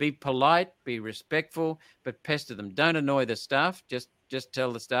pester them. Be polite, be respectful, but pester them. Don't annoy the staff. Just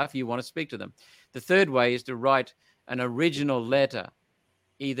tell the staff you want to speak to them. The third way is to write an original letter,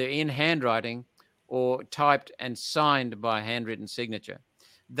 either in handwriting or typed and signed by a handwritten signature.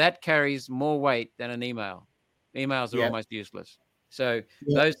 That carries more weight than an email. Emails are almost useless. So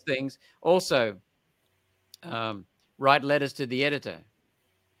those things. Also, write letters to the editor.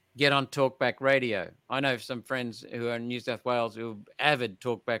 Get on Talkback Radio. I know some friends who are in New South Wales who are avid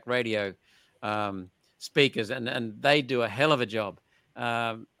Talkback Radio speakers, and they do a hell of a job.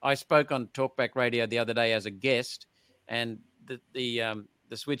 I spoke on Talkback Radio the other day as a guest, and the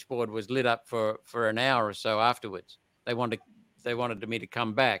switchboard was lit up for an hour or so afterwards. They wanted me to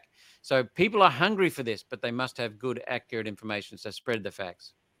come back. So people are hungry for this, but they must have good, accurate information. So spread the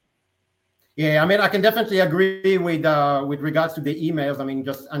facts. Yeah, I mean, I can definitely agree with regards to the emails. I mean,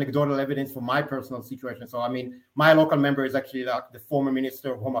 just anecdotal evidence for my personal situation. So, I mean, my local member is actually the former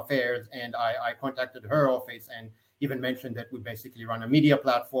Minister of Home Affairs, and I contacted her office and even mentioned that we basically run a media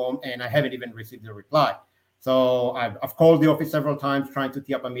platform, and I haven't even received a reply. So I've called the office several times trying to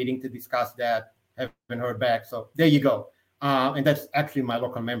tee up a meeting to discuss that. Haven't heard back. So there you go. And that's actually my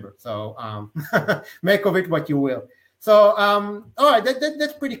local member. So make of it what you will. So, all right,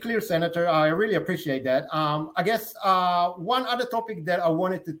 that's pretty clear, Senator. I really appreciate that. I guess one other topic that I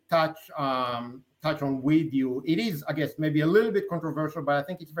wanted to touch on with you, it is, I guess, maybe a little bit controversial, but I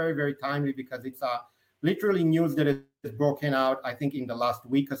think it's very, very timely because it's literally news that is broken out, I think, in the last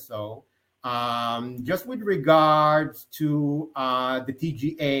week or so, just with regards to the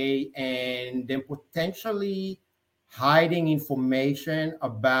TGA and then potentially hiding information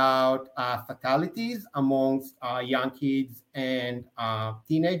about fatalities amongst young kids and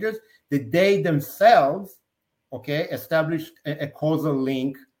teenagers, that they themselves, established a causal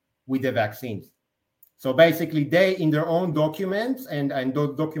link with the vaccines. So basically, they, in their own documents, and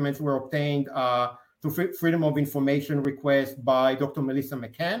those documents were obtained through Freedom of Information request by Dr. Melissa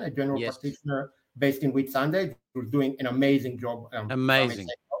McCann, a general practitioner based in Whitsunday, who's doing an amazing job. Amazing.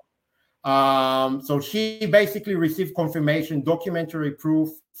 So she basically received confirmation, documentary proof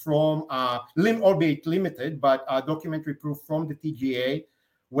from, albeit limited, but documentary proof from the TGA,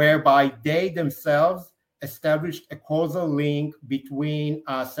 whereby they themselves established a causal link between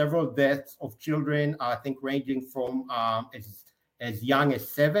several deaths of children, I think ranging from as young as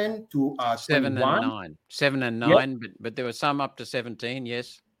 7 to 7 21. and 9. 7 and 9, but there were some up to 17,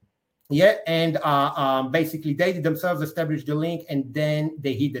 yes. Yeah, and basically they themselves established the link, and then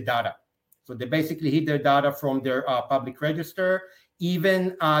they hid the data. So they basically hid their data from their public register.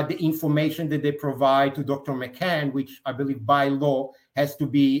 Even the information that they provide to Dr. McCann, which I believe by law has to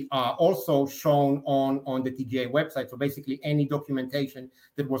be also shown on the TGA website. So basically any documentation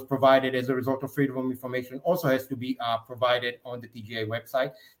that was provided as a result of Freedom of Information also has to be provided on the TGA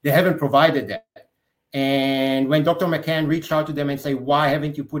website. They haven't provided that. And when Dr. McCann reached out to them and said, why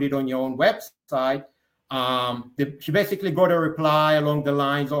haven't you put it on your own website? She basically got a reply along the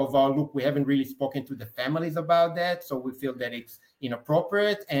lines of, look, we haven't really spoken to the families about that, so we feel that it's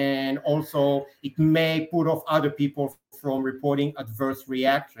inappropriate, and also it may put off other people from reporting adverse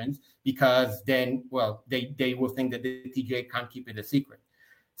reactions, because then, well, they will think that the TGA can't keep it a secret.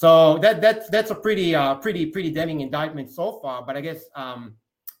 So that's a pretty damning indictment so far. But I guess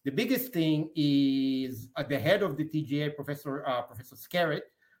the biggest thing is at the head of the TGA, Professor Skerritt.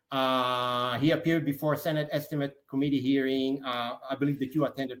 He appeared before a Senate Estimate Committee hearing, I believe that you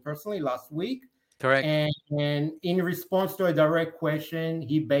attended personally last week. Correct. And in response to a direct question,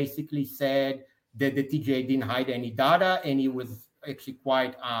 he basically said that the TGA didn't hide any data, and he was actually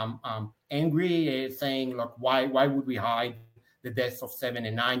quite angry, saying, look, why would we hide the deaths of 7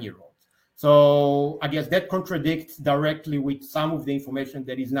 and 9-year-olds? So I guess that contradicts directly with some of the information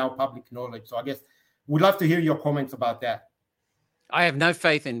that is now public knowledge. So I guess we'd love to hear your comments about that. I have no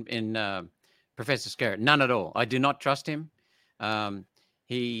faith in Professor Skerritt, none at all. I do not trust him.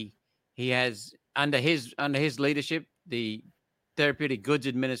 He has, under his leadership, the Therapeutic Goods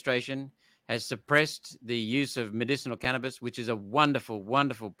Administration has suppressed the use of medicinal cannabis, which is a wonderful,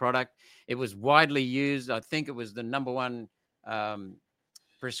 wonderful product. It was widely used. I think it was the number one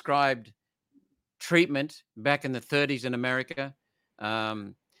prescribed treatment back in the 30s in America.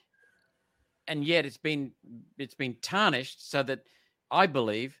 And yet it's been tarnished so that, I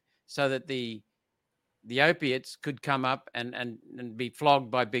believe, so that the opiates could come up and be flogged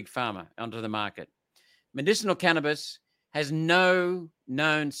by Big Pharma onto the market. Medicinal cannabis has no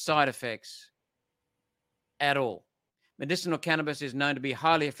known side effects at all. Medicinal cannabis is known to be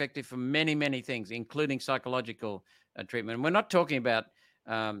highly effective for many, many things, including psychological treatment. And we're not talking about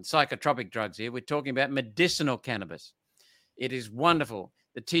psychotropic drugs here. We're talking about medicinal cannabis. It is wonderful.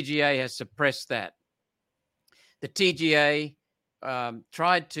 The TGA has suppressed that. The TGA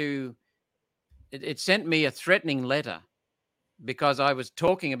tried to, it sent me a threatening letter because I was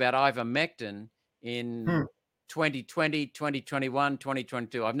talking about ivermectin in 2020, 2021,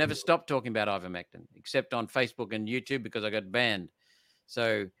 2022. I've never stopped talking about ivermectin except on Facebook and YouTube because I got banned.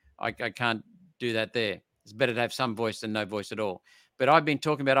 So I can't do that there. It's better to have some voice than no voice at all. But I've been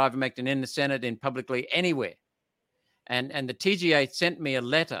talking about ivermectin in the Senate, in publicly, anywhere. And the TGA sent me a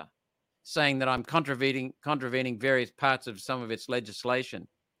letter saying that I'm contravening various parts of some of its legislation.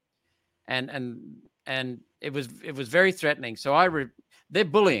 And it was very threatening. So they're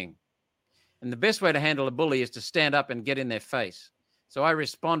bullying. And the best way to handle a bully is to stand up and get in their face. So I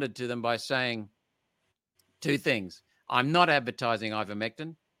responded to them by saying two things. I'm not advertising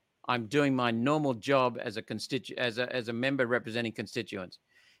ivermectin. I'm doing my normal job as a member representing constituents.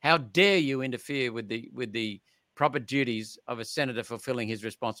 How dare you interfere with the proper duties of a senator fulfilling his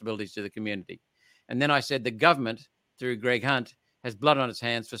responsibilities to the community? And then I said the government, through Greg Hunt, has blood on its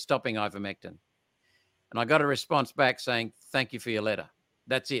hands for stopping ivermectin. And I got a response back saying, thank you for your letter.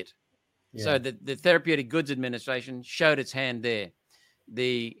 That's it. Yeah. So the Therapeutic Goods Administration showed its hand there.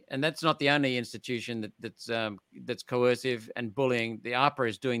 And that's not the only institution that's coercive and bullying. The AHPRA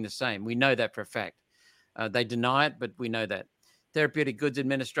is doing the same. We know that for a fact. They deny it, but we know that. Therapeutic Goods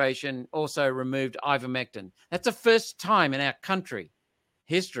Administration also removed ivermectin. That's the first time in our country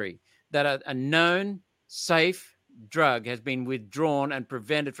history that a known safe drug has been withdrawn and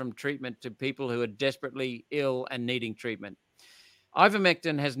prevented from treatment to people who are desperately ill and needing treatment.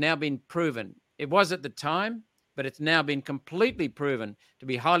 Ivermectin has now been proven. It was at the time, but it's now been completely proven to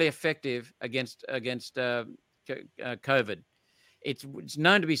be highly effective against COVID. It's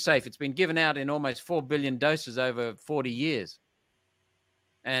known to be safe. It's been given out in almost 4 billion doses over 40 years.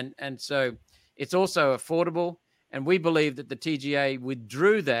 And so it's also affordable. And we believe that the TGA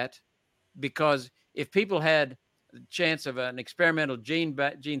withdrew that because if people had the chance of an experimental gene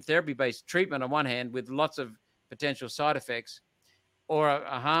therapy-based treatment on one hand with lots of potential side effects, or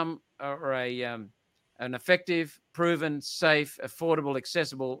an effective, proven, safe, affordable,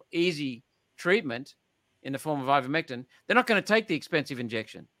 accessible, easy treatment in the form of ivermectin, they're not going to take the expensive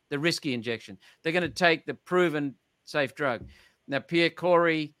injection, the risky injection. They're going to take the proven, safe drug. Now, Pierre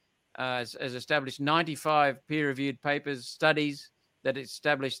Corey has established 95 peer-reviewed papers, studies that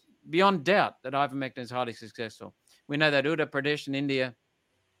established beyond doubt that ivermectin is highly successful. We know that Uttar Pradesh in India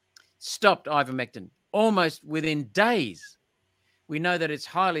stopped ivermectin almost within days. We know that it's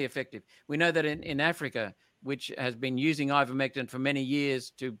highly effective. We know that in Africa, which has been using ivermectin for many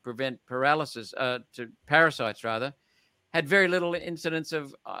years to prevent parasites, had very little incidence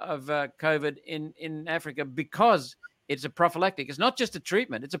of COVID in Africa because it's a prophylactic. It's not just a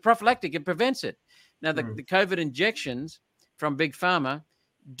treatment. It's a prophylactic. It prevents it. Now, the COVID injections from Big Pharma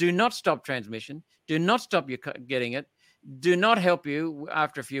do not stop transmission, do not stop you getting it, do not help you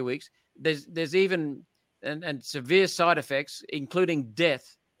after a few weeks. There's even and severe side effects, including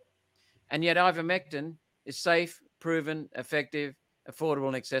death. And yet ivermectin is safe, proven, effective, affordable,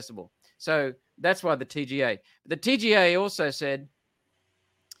 and accessible. So that's why the TGA also said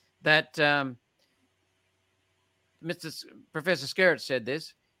that Professor Skerritt said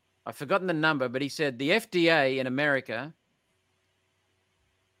this. I've forgotten the number, but he said the FDA in America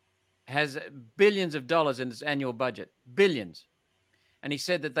has billions of dollars in its annual budget, billions. And he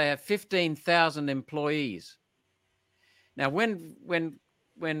said that they have 15,000 employees. Now, when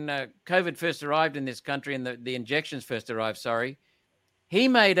COVID first arrived in this country and the injections first arrived, he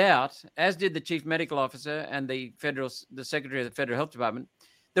made out, as did the chief medical officer and the secretary of the Federal Health Department,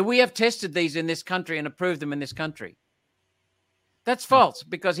 that we have tested these in this country and approved them in this country. That's false,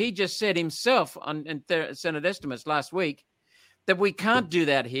 because he just said himself in Senate estimates last week that we can't do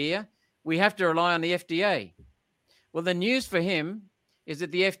that here. We have to rely on the FDA. Well, the news for him is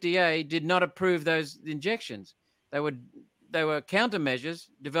that the FDA did not approve those injections. They were countermeasures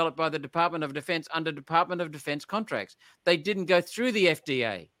developed by the Department of Defense under Department of Defense contracts. They didn't go through the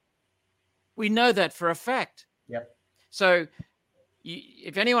FDA. We know that for a fact. Yep. So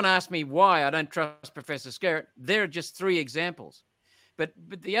if anyone asks me why I don't trust Professor Skerritt, there are just 3 examples. But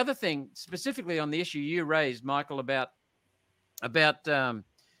the other thing, specifically on the issue you raised, Michael, about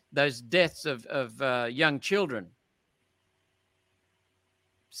those deaths of young children,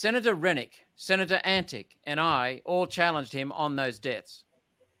 Senator Rennick, Senator Antic, and I all challenged him on those deaths.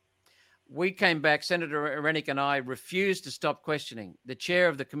 We came back, Senator Rennick and I refused to stop questioning. The chair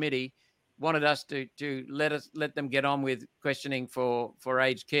of the committee wanted us to let them get on with questioning for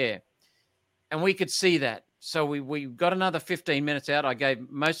aged care. And we could see that. So we got another 15 minutes out. I gave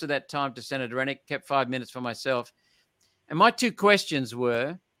most of that time to Senator Rennick, kept 5 minutes for myself. And my two questions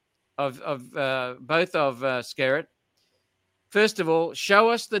were of both of Skerritt. First of all, show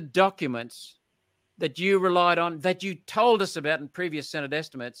us the documents that you relied on, that you told us about in previous Senate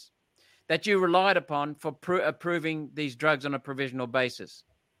estimates, that you relied upon for approving these drugs on a provisional basis.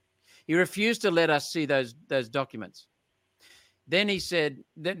 He refused to let us see those documents. Then he said,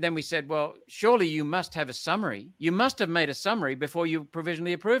 then we said, well, surely you must have a summary. You must have made a summary before you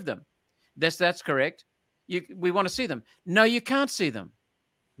provisionally approved them. That's correct. We want to see them. No, you can't see them.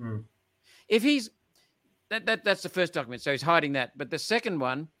 If he's that's the first document, so he's hiding that. But the second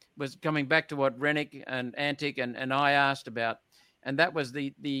one was coming back to what Rennick and Antic and I asked about, and that was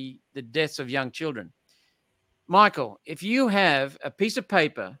the deaths of young children. Michael, if you have a piece of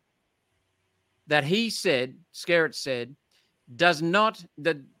paper that Skerritt said, does not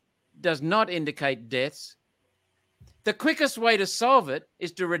indicate deaths, the quickest way to solve it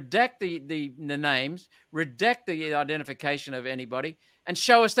is to redact the names, redact the identification of anybody, and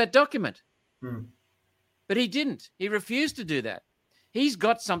show us that document. But he didn't. He refused to do that. He's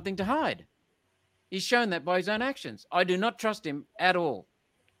got something to hide. He's shown that by his own actions. I do not trust him at all.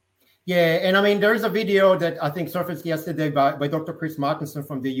 Yeah, and I mean, there is a video that I think surfaced yesterday by Dr. Chris Martinson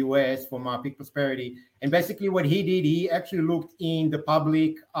from the US from Peak Prosperity. And basically what he did, he actually looked in the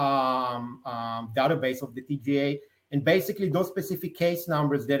public database of the TGA. And basically those specific case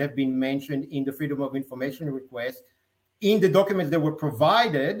numbers that have been mentioned in the Freedom of Information request, in the documents that were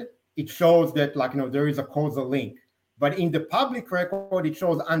provided, it shows that, like, there is a causal link. But in the public record, it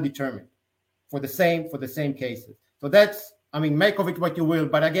shows undetermined for the same cases. So that's, I mean, make of it what you will.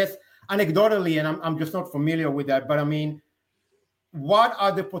 But I guess anecdotally, and I'm just not familiar with that, but I mean, what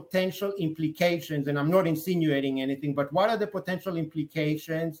are the potential implications? And I'm not insinuating anything, but what are the potential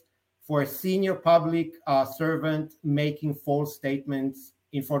implications for a senior public servant making false statements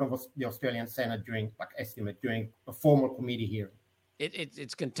in front of the Australian Senate during a formal committee hearing?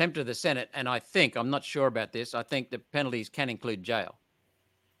 It's contempt of the Senate, and I'm not sure about this, I think the penalties can include jail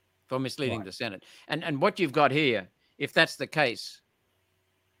for misleading the Senate. And what you've got here, if that's the case,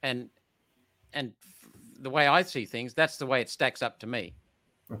 and the way I see things, that's the way it stacks up to me.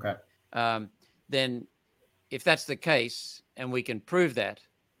 Okay. Then if that's the case, and we can prove that,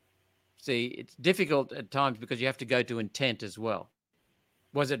 see, it's difficult at times because you have to go to intent as well.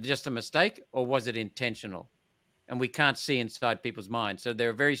 Was it just a mistake or was it intentional? And we can't see inside people's minds. So there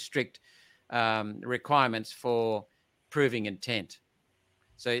are very strict requirements for proving intent.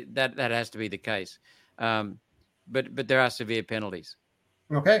 So that has to be the case. But there are severe penalties.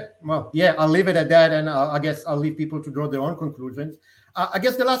 Okay. Well, yeah, I'll leave it at that. And I guess I'll leave people to draw their own conclusions. I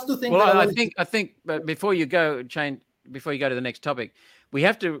guess the last two things. Well, I think but before you go to the next topic, we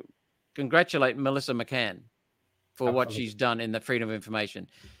have to congratulate Melissa McCann for what she's done in the Freedom of Information.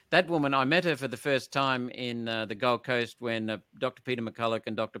 That woman, I met her for the first time in the Gold Coast when Dr. Peter McCulloch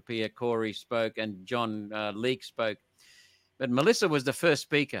and Dr. Pierre Corey spoke and John Leake spoke. But Melissa was the first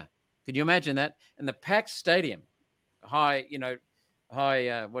speaker. Could you imagine that? In the packed stadium, high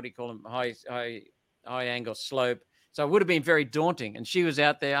angle slope. So it would have been very daunting. And she was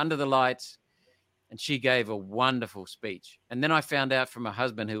out there under the lights and she gave a wonderful speech. And then I found out from her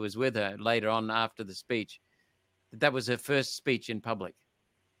husband who was with her later on after the speech that was her first speech in public.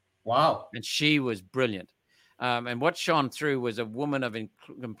 Wow. And she was brilliant. And what shone through was a woman of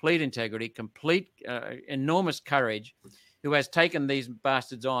complete integrity, enormous courage, who has taken these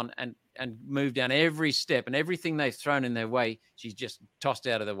bastards on and moved down every step, and everything they've thrown in their way, she's just tossed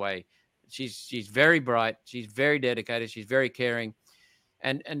out of the way. She's very bright. She's very dedicated. She's very caring.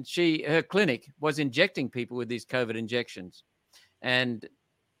 And her clinic was injecting people with these COVID injections. And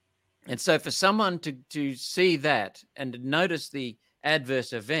so for someone to see that and to notice the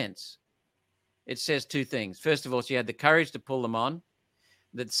adverse events, it says two things. First of all, she had the courage to pull them on.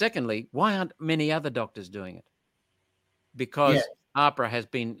 That secondly, why aren't many other doctors doing it? Because AHPRA has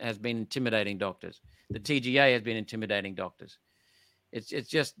been intimidating doctors. The TGA has been intimidating doctors. It's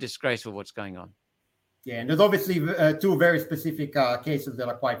just disgraceful what's going on. Yeah, and there's obviously two very specific cases that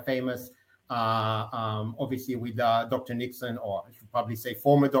are quite famous. Obviously with Dr. Nixon, or I should probably say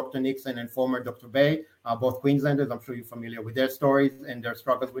former Dr. Nixon and former Dr. Bay, both Queenslanders. I'm sure you're familiar with their stories and their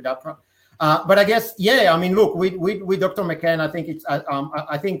struggles with AHPRA. But I guess, I mean, look, with Dr. McCann, I think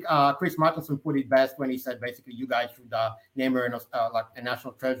I think Chris Martinson put it best when he said basically you guys should name her like a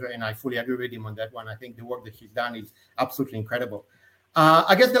national treasure, and I fully agree with him on that one. I think the work that she's done is absolutely incredible.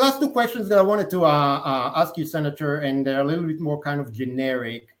 I guess the last two questions that I wanted to ask you, Senator, and they're a little bit more kind of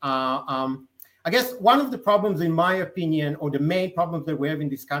generic. I guess one of the problems, in my opinion, or the main problems that we have in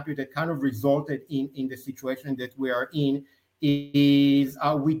this country that kind of resulted in the situation that we are in, is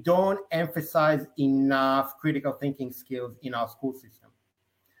we don't emphasize enough critical thinking skills in our school system,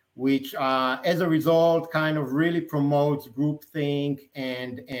 which as a result kind of really promotes groupthink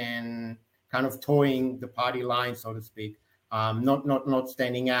and kind of towing the party line, so to speak, not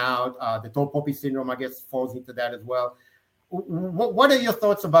standing out. The tall poppy syndrome, I guess, falls into that as well. What are your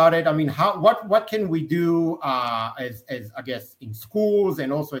thoughts about it? I mean, what can we do as I guess in schools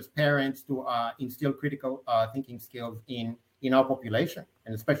and also as parents to instill critical thinking skills in our population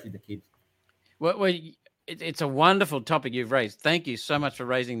and especially the kids? Well, it's a wonderful topic you've raised. Thank you so much for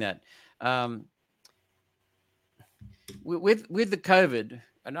raising that. With the COVID,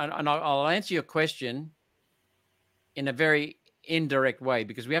 and I'll answer your question in a very indirect way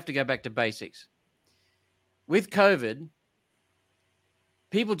because we have to go back to basics. With COVID,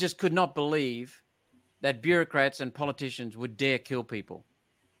 people just could not believe that bureaucrats and politicians would dare kill people.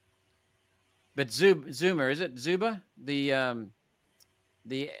 But Zuma, is it Zuba, the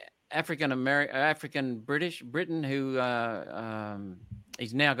African Britain who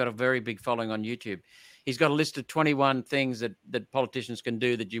he's now got a very big following on YouTube. He's got a list of 21 things that politicians can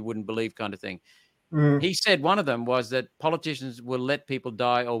do that you wouldn't believe, kind of thing. He said one of them was that politicians will let people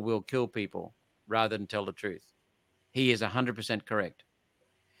die or will kill people rather than tell the truth. He is 100% correct.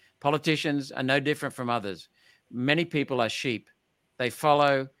 Politicians are no different from others. Many people are sheep. They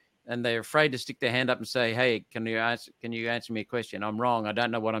follow and they're afraid to stick their hand up and say, hey, can you answer me a question? I'm wrong. I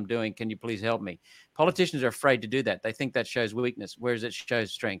don't know what I'm doing. Can you please help me? Politicians are afraid to do that. They think that shows weakness, whereas it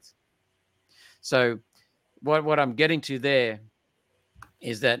shows strength. So what I'm getting to there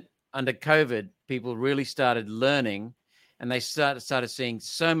is that under COVID, people really started learning and they started seeing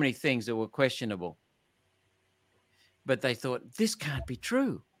so many things that were questionable. But they thought, this can't be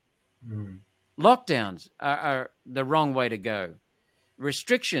true. Lockdowns are the wrong way to go.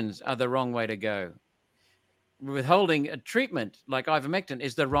 Restrictions are the wrong way to go. Withholding a treatment like ivermectin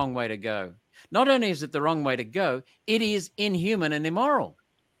is the wrong way to go. Not only is it the wrong way to go, it is inhuman and immoral.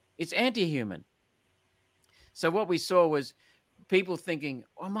 It's anti-human. So what we saw was people thinking,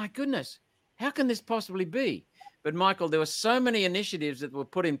 oh my goodness, how can this possibly be? But Michael, there were so many initiatives that were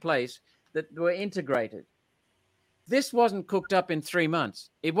put in place that were integrated. This wasn't cooked up in 3 months.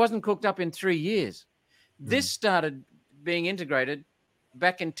 It wasn't cooked up in 3 years. This started being integrated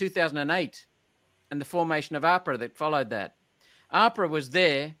back in 2008 and the formation of AHPRA that followed that. AHPRA was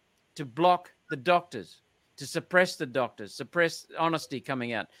there to block the doctors, to suppress the doctors, suppress honesty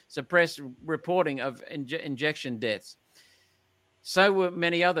coming out, suppress reporting of injection deaths. So were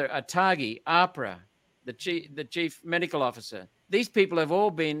many other, ATAGI, AHPRA, the chief medical officer. These people have all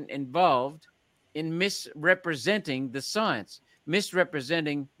been involved in misrepresenting the science,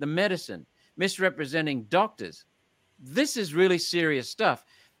 misrepresenting the medicine, misrepresenting doctors. This is really serious stuff.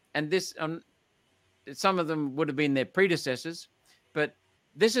 And this, some of them would have been their predecessors, but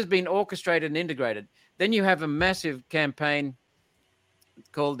this has been orchestrated and integrated. Then you have a massive campaign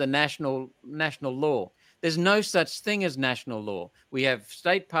called the national law. There's no such thing as national law. We have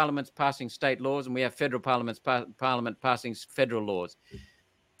state parliaments passing state laws, and we have federal parliament passing federal laws.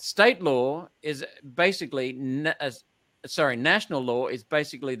 State law is basically, national law is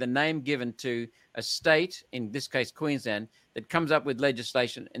basically the name given to a state, in this case Queensland, that comes up with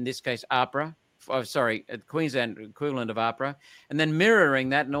legislation, in this case AHPRA, Queensland equivalent of AHPRA, and then mirroring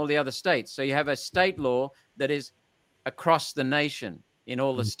that in all the other states. So you have a state law that is across the nation in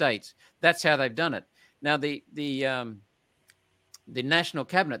all the states. That's how they've done it. Now, the national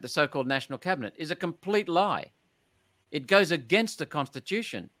cabinet, the so-called national cabinet, is a complete lie. It goes against the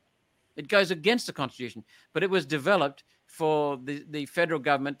Constitution. It goes against the Constitution. But it was developed for the federal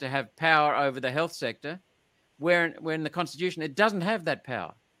government to have power over the health sector, where in the Constitution, it doesn't have that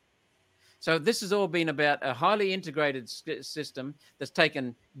power. So this has all been about a highly integrated system that's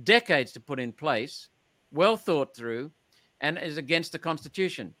taken decades to put in place, well thought through, and is against the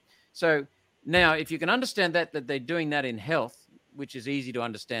Constitution. So now, if you can understand that they're doing that in health, which is easy to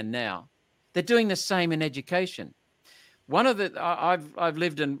understand now, they're doing the same in education. I've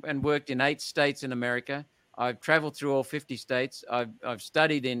lived and worked in 8 states in America. I've traveled through all 50 states. I've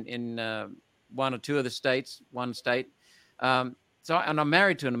studied in 1 or 2 of the states, one state. And I'm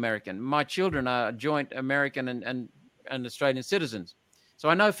married to an American. My children are joint American and Australian citizens. So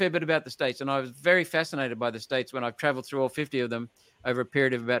I know a fair bit about the states, and I was very fascinated by the states when I've traveled through all 50 of them over a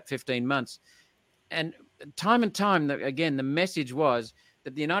period of about 15 months. And time, again, the message was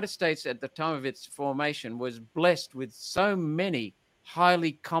that the United States at the time of its formation was blessed with so many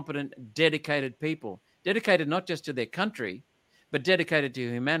highly competent, dedicated people, dedicated not just to their country, but dedicated to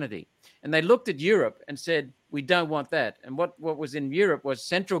humanity. And they looked at Europe and said, we don't want that. And what was in Europe was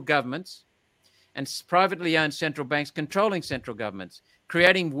central governments and privately owned central banks controlling central governments,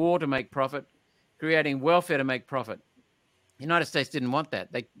 creating war to make profit, creating welfare to make profit. The United States didn't want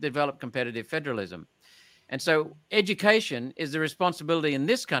that. They developed competitive federalism. And so education is the responsibility in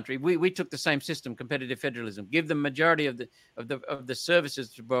this country. We took the same system, competitive federalism, give the majority of the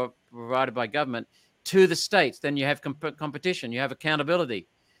services provided by government to the states. Then you have competition, you have accountability.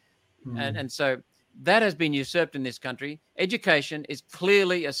 And so that has been usurped in this country. Education is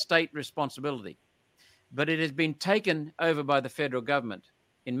clearly a state responsibility, but it has been taken over by the federal government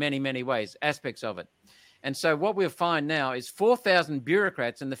in many, many ways, aspects of it. And so what we'll find now is 4,000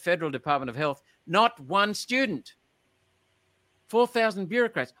 bureaucrats in the Federal Department of Health, not one student. 4,000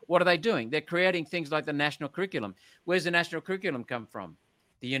 bureaucrats. What are they doing? They're creating things like the national curriculum. Where's the national curriculum come from?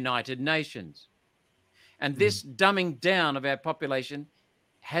 The United Nations. And this dumbing down of our population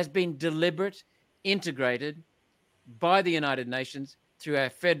has been deliberate, integrated by the United Nations through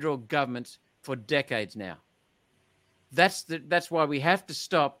our federal governments for decades now. That's why we have to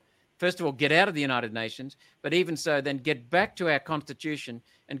stop. First of all, get out of the United Nations, but even so, then get back to our Constitution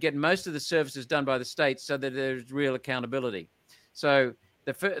and get most of the services done by the states so that there's real accountability. So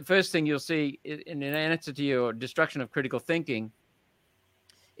the first thing you'll see in an answer to your destruction of critical thinking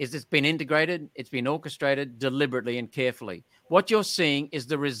is it's been integrated, it's been orchestrated deliberately and carefully. What you're seeing is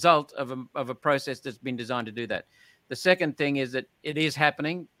the result of a process that's been designed to do that. The second thing is that it is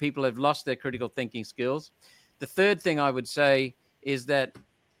happening. People have lost their critical thinking skills. The third thing I would say is that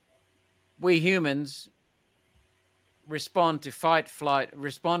we humans respond to threats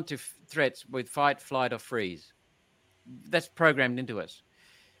with fight, flight, or freeze. That's programmed into us.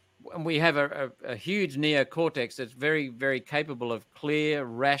 And we have a huge neocortex that's very, very capable of clear,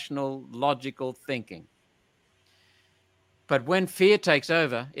 rational, logical thinking. But when fear takes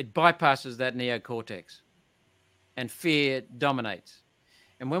over, it bypasses that neocortex, and fear dominates.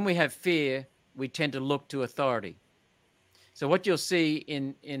 And when we have fear, we tend to look to authority. So what you'll see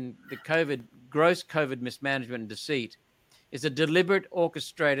in the gross COVID mismanagement and deceit is a deliberate,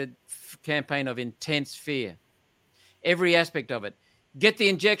 orchestrated campaign of intense fear. Every aspect of it. Get the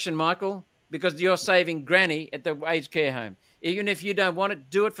injection, Michael, because you're saving Granny at the aged care home. Even if you don't want it,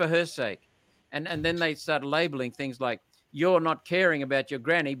 do it for her sake. And then they start labeling things like, you're not caring about your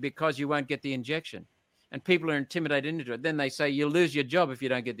Granny because you won't get the injection. And people are intimidated into it. Then they say, you'll lose your job if you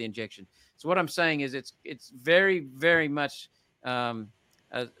don't get the injection. So what I'm saying is it's very, very much,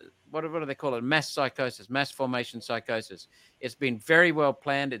 what do they call it? Mass psychosis, mass formation psychosis. It's been very well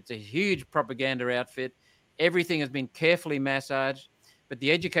planned. It's a huge propaganda outfit. Everything has been carefully massaged. But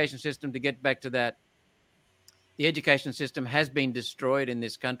the education system, to get back to that, the education system has been destroyed in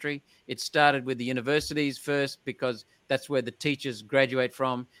this country. It started with the universities first because that's where the teachers graduate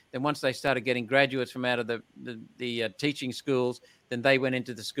from. Then once they started getting graduates from out of the teaching schools, then they went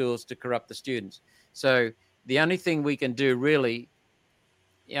into the schools to corrupt the students. So the only thing we can do really,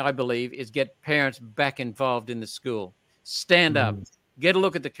 I believe, is get parents back involved in the school. Stand up, get a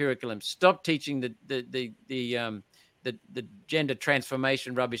look at the curriculum, stop teaching the gender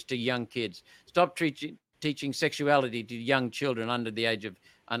transformation rubbish to young kids. Stop teaching sexuality to young children under the age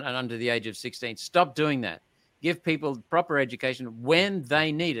of 16. Stop doing that. Give people proper education when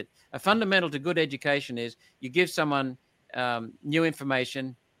they need it. A fundamental to good education is you give someone new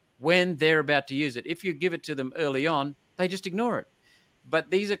information when they're about to use it. If you give it to them early on, they just ignore it. But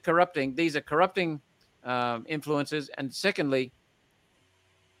these are corrupting influences. And secondly,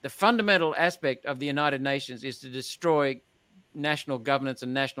 the fundamental aspect of the United Nations is to destroy national governance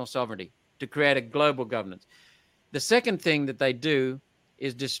and national sovereignty, to create a global governance. The second thing that they do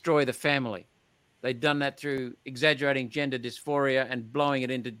is destroy the family. They've done that through exaggerating gender dysphoria and blowing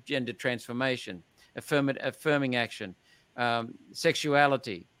it into gender transformation, affirming action,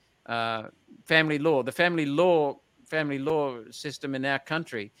 sexuality, family law. The family law system in our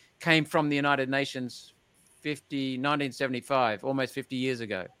country came from the United Nations 1975, almost 50 years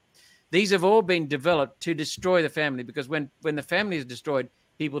ago. These have all been developed to destroy the family, because when the family is destroyed,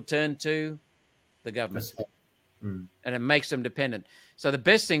 people turn to the government, and it makes them dependent. So the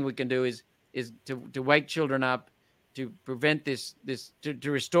best thing we can do is to wake children up, to prevent this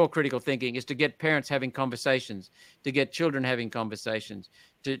to restore critical thinking, is to get parents having conversations, to get children having conversations,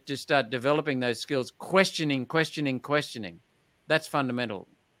 to start developing those skills, questioning. That's fundamental.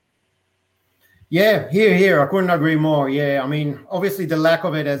 Yeah, here. I couldn't agree more. Yeah, I mean, obviously the lack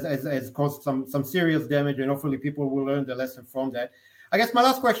of it has caused some serious damage, and hopefully people will learn the lesson from that. I guess my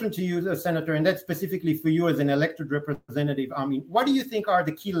last question to you, Senator, and that's specifically for you as an elected representative. I mean, what do you think are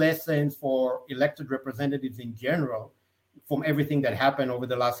the key lessons for elected representatives in general from everything that happened over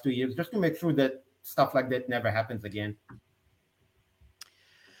the last 2 years, just to make sure that stuff like that never happens again?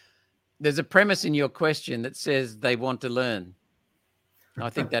 There's a premise in your question that says they want to learn. I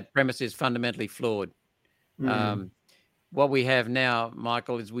think that premise is fundamentally flawed. What we have now,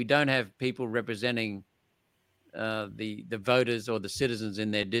 Michael, is we don't have people representing the voters or the citizens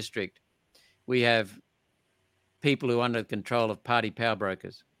in their district. We have people who are under the control of party power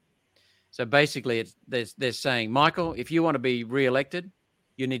brokers. So basically, they're saying, Michael, if you want to be re-elected,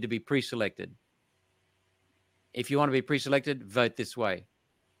 you need to be pre-selected. If you want to be pre-selected, vote this way.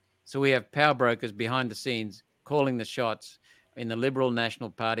 So we have power brokers behind the scenes calling the shots in the Liberal National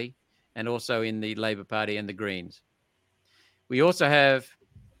Party and also in the Labor Party and the Greens. We also have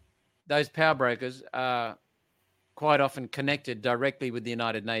those power brokers are quite often connected directly with the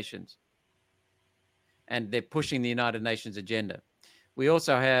United Nations, and they're pushing the United Nations agenda. We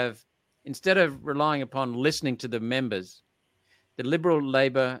also have, instead of relying upon listening to the members, the Liberal,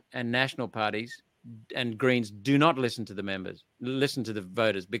 Labor, and National parties and Greens do not listen to the members, listen to the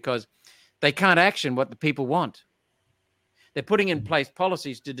voters, because they can't action what the people want. They're putting in place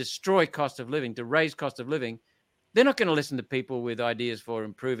policies to destroy cost of living, to raise cost of living. They're not going to listen to people with ideas for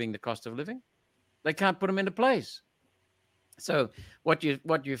improving the cost of living. They can't put them into place. So what you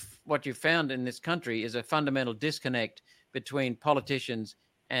found in this country is a fundamental disconnect between politicians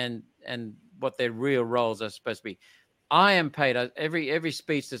and what their real roles are supposed to be. I am paid every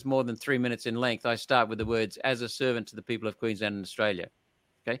speech that's more than 3 minutes in length. I start with the words "as a servant to the people of Queensland and Australia."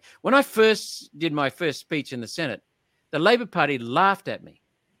 Okay. When I first did my first speech in the Senate, the Labor Party laughed at me.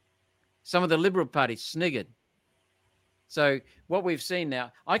 Some of the Liberal Party sniggered. So what we've seen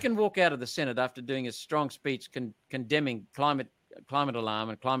now, I can walk out of the Senate after doing a strong speech condemning climate alarm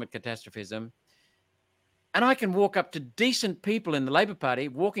and climate catastrophism, and I can walk up to decent people in the Labor Party,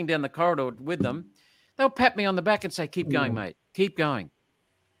 walking down the corridor with them. They'll pat me on the back and say, "Keep going, mate. Keep going."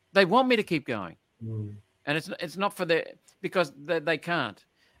 They want me to keep going, and it's not for because they can't.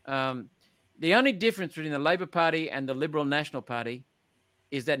 The only difference between the Labor Party and the Liberal National Party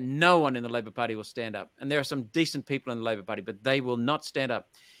is that no one in the Labor Party will stand up. And there are some decent people in the Labor Party, but they will not stand up.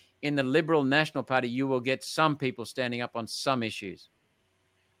 In the Liberal National Party, you will get some people standing up on some issues.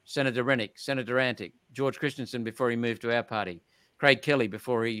 Senator Rennick, Senator Antic, George Christensen before he moved to our party, Craig Kelly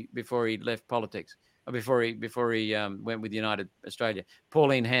before he left politics, or before he went with United Australia,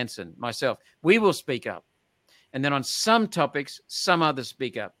 Pauline Hanson, myself. We will speak up. And then on some topics, some others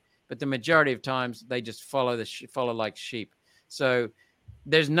speak up. But the majority of times, they just follow like sheep. So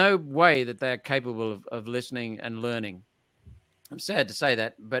there's no way that they are capable of listening and learning. I'm sad to say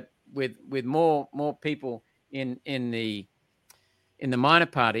that, but with more people in the minor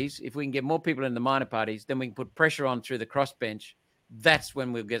parties, if we can get more people in the minor parties, then we can put pressure on through the crossbench. That's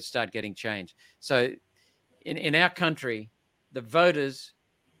when we'll start getting change. So in our country, the voters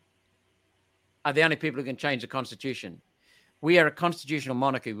are the only people who can change the Constitution. We are a constitutional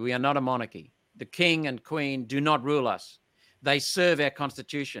monarchy. We are not a monarchy. The King and Queen do not rule us. They serve our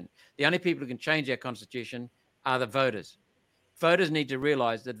Constitution. The only people who can change our Constitution are the voters. Voters need to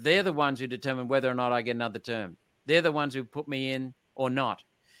realize that they're the ones who determine whether or not I get another term. They're the ones who put me in or not.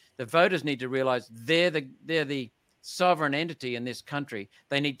 The voters need to realize they're the sovereign entity in this country.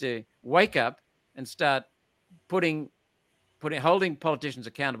 They need to wake up and start holding politicians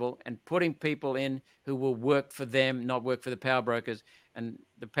accountable and putting people in who will work for them, not work for the power brokers. And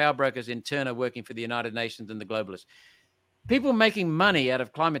the power brokers in turn are working for the United Nations and the globalists. People making money out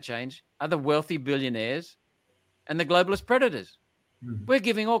of climate change are the wealthy billionaires and the globalist predators. Mm-hmm. We're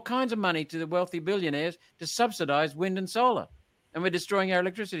giving all kinds of money to the wealthy billionaires to subsidize wind and solar, and we're destroying our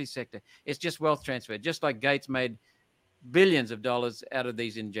electricity sector. It's just wealth transfer, just like Gates made billions of dollars out of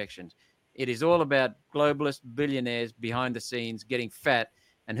these injections. It is all about globalist billionaires behind the scenes getting fat.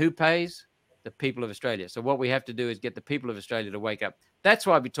 And who pays? The people of Australia. So what we have to do is get the people of Australia to wake up. That's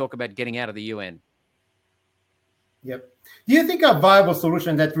why we talk about getting out of the UN. Yep. Do you think a viable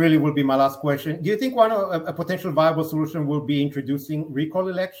solution, that really will be my last question, do you think a potential viable solution will be introducing recall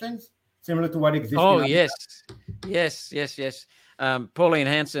elections, similar to what exists? Oh, yes. Pauline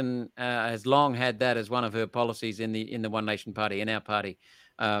Hanson has long had that as one of her policies in the One Nation Party, in our party.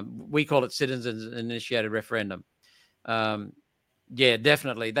 We call it citizens-initiated referendum. Yeah,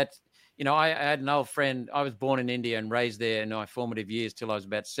 definitely. That's, I had an old friend. I was born in India and raised there in my formative years till I was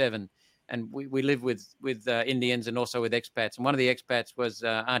about 7. And we lived with Indians and also with expats. And one of the expats was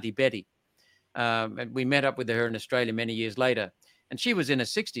Auntie Betty. And we met up with her in Australia many years later. And she was in her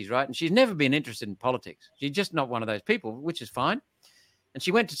 60s, right? And she's never been interested in politics. She's just not one of those people, which is fine. And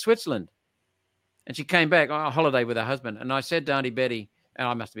she went to Switzerland. And she came back on a holiday with her husband. And I said to Auntie Betty, and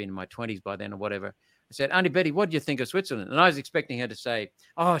I must have been in my 20s by then or whatever, I said, Auntie Betty, what do you think of Switzerland? And I was expecting her to say,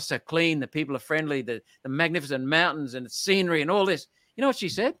 oh, it's so clean, the people are friendly, the magnificent mountains and the scenery and all this. You know what she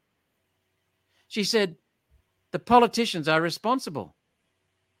said? She said, the politicians are responsible.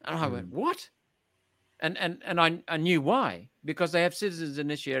 And I went, what? And I knew why, because they have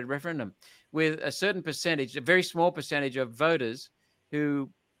citizens-initiated referendum with a certain percentage, a very small percentage of voters who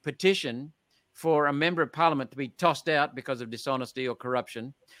petition for a member of parliament to be tossed out because of dishonesty or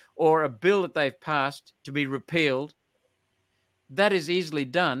corruption, or a bill that they've passed to be repealed. That is easily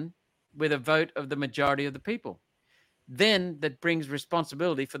done with a vote of the majority of the people. Then that brings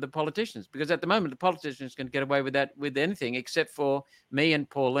responsibility for the politicians, because at the moment the politicians can get away with that, with anything except for me and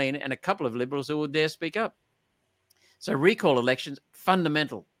Pauline and a couple of liberals who will dare speak up. So recall elections,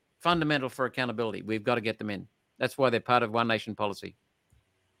 fundamental for accountability. We've got to get them in. That's why they're part of One Nation policy.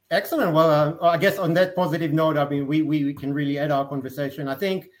 Excellent. Well, I guess on that positive note, I mean, we can really add our conversation.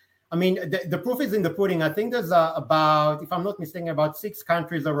 I mean, the proof is in the pudding. I think there's about, if I'm not mistaken, about 6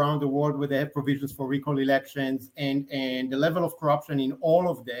 countries around the world where they have provisions for recall elections, and the level of corruption in all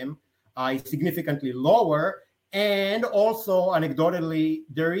of them is significantly lower. And also, anecdotally,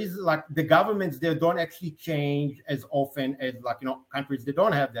 there is like the governments there don't actually change as often as countries that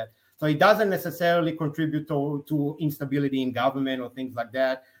don't have that. So it doesn't necessarily contribute to instability in government or things like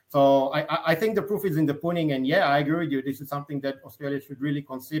that. So I think the proof is in the pudding, and yeah, I agree with you. This is something that Australia should really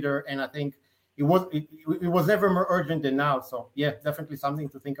consider, and I think it was never more urgent than now. So yeah, definitely something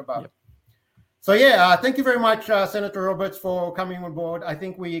to think about. Yep. So yeah, thank you very much, Senator Roberts, for coming on board. I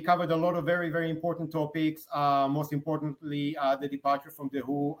think we covered a lot of very, very important topics. Most importantly, the departure from the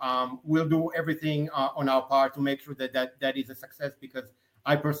WHO. We'll do everything on our part to make sure that is a success, because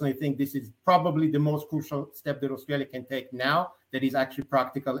I personally think this is probably the most crucial step that Australia can take now that is actually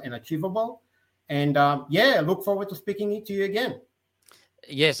practical and achievable. And yeah, look forward to speaking to you again.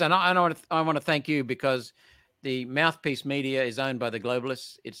 Yes, and I want to thank you, because the Mouthpiece Media is owned by the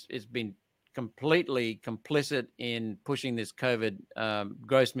globalists. It's been completely complicit in pushing this COVID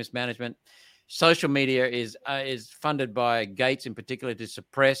gross mismanagement. Social media is funded by Gates in particular to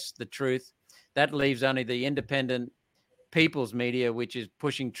suppress the truth. That leaves only the independent People's Media, which is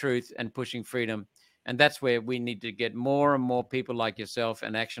pushing truth and pushing freedom. And that's where we need to get more and more people like yourself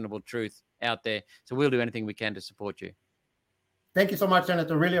and actionable truth out there. So we'll do anything we can to support you. Thank you so much,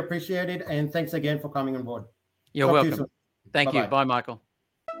 Senator. Really appreciate it. And thanks again for coming on board. You're welcome. Thank you. Bye, Michael.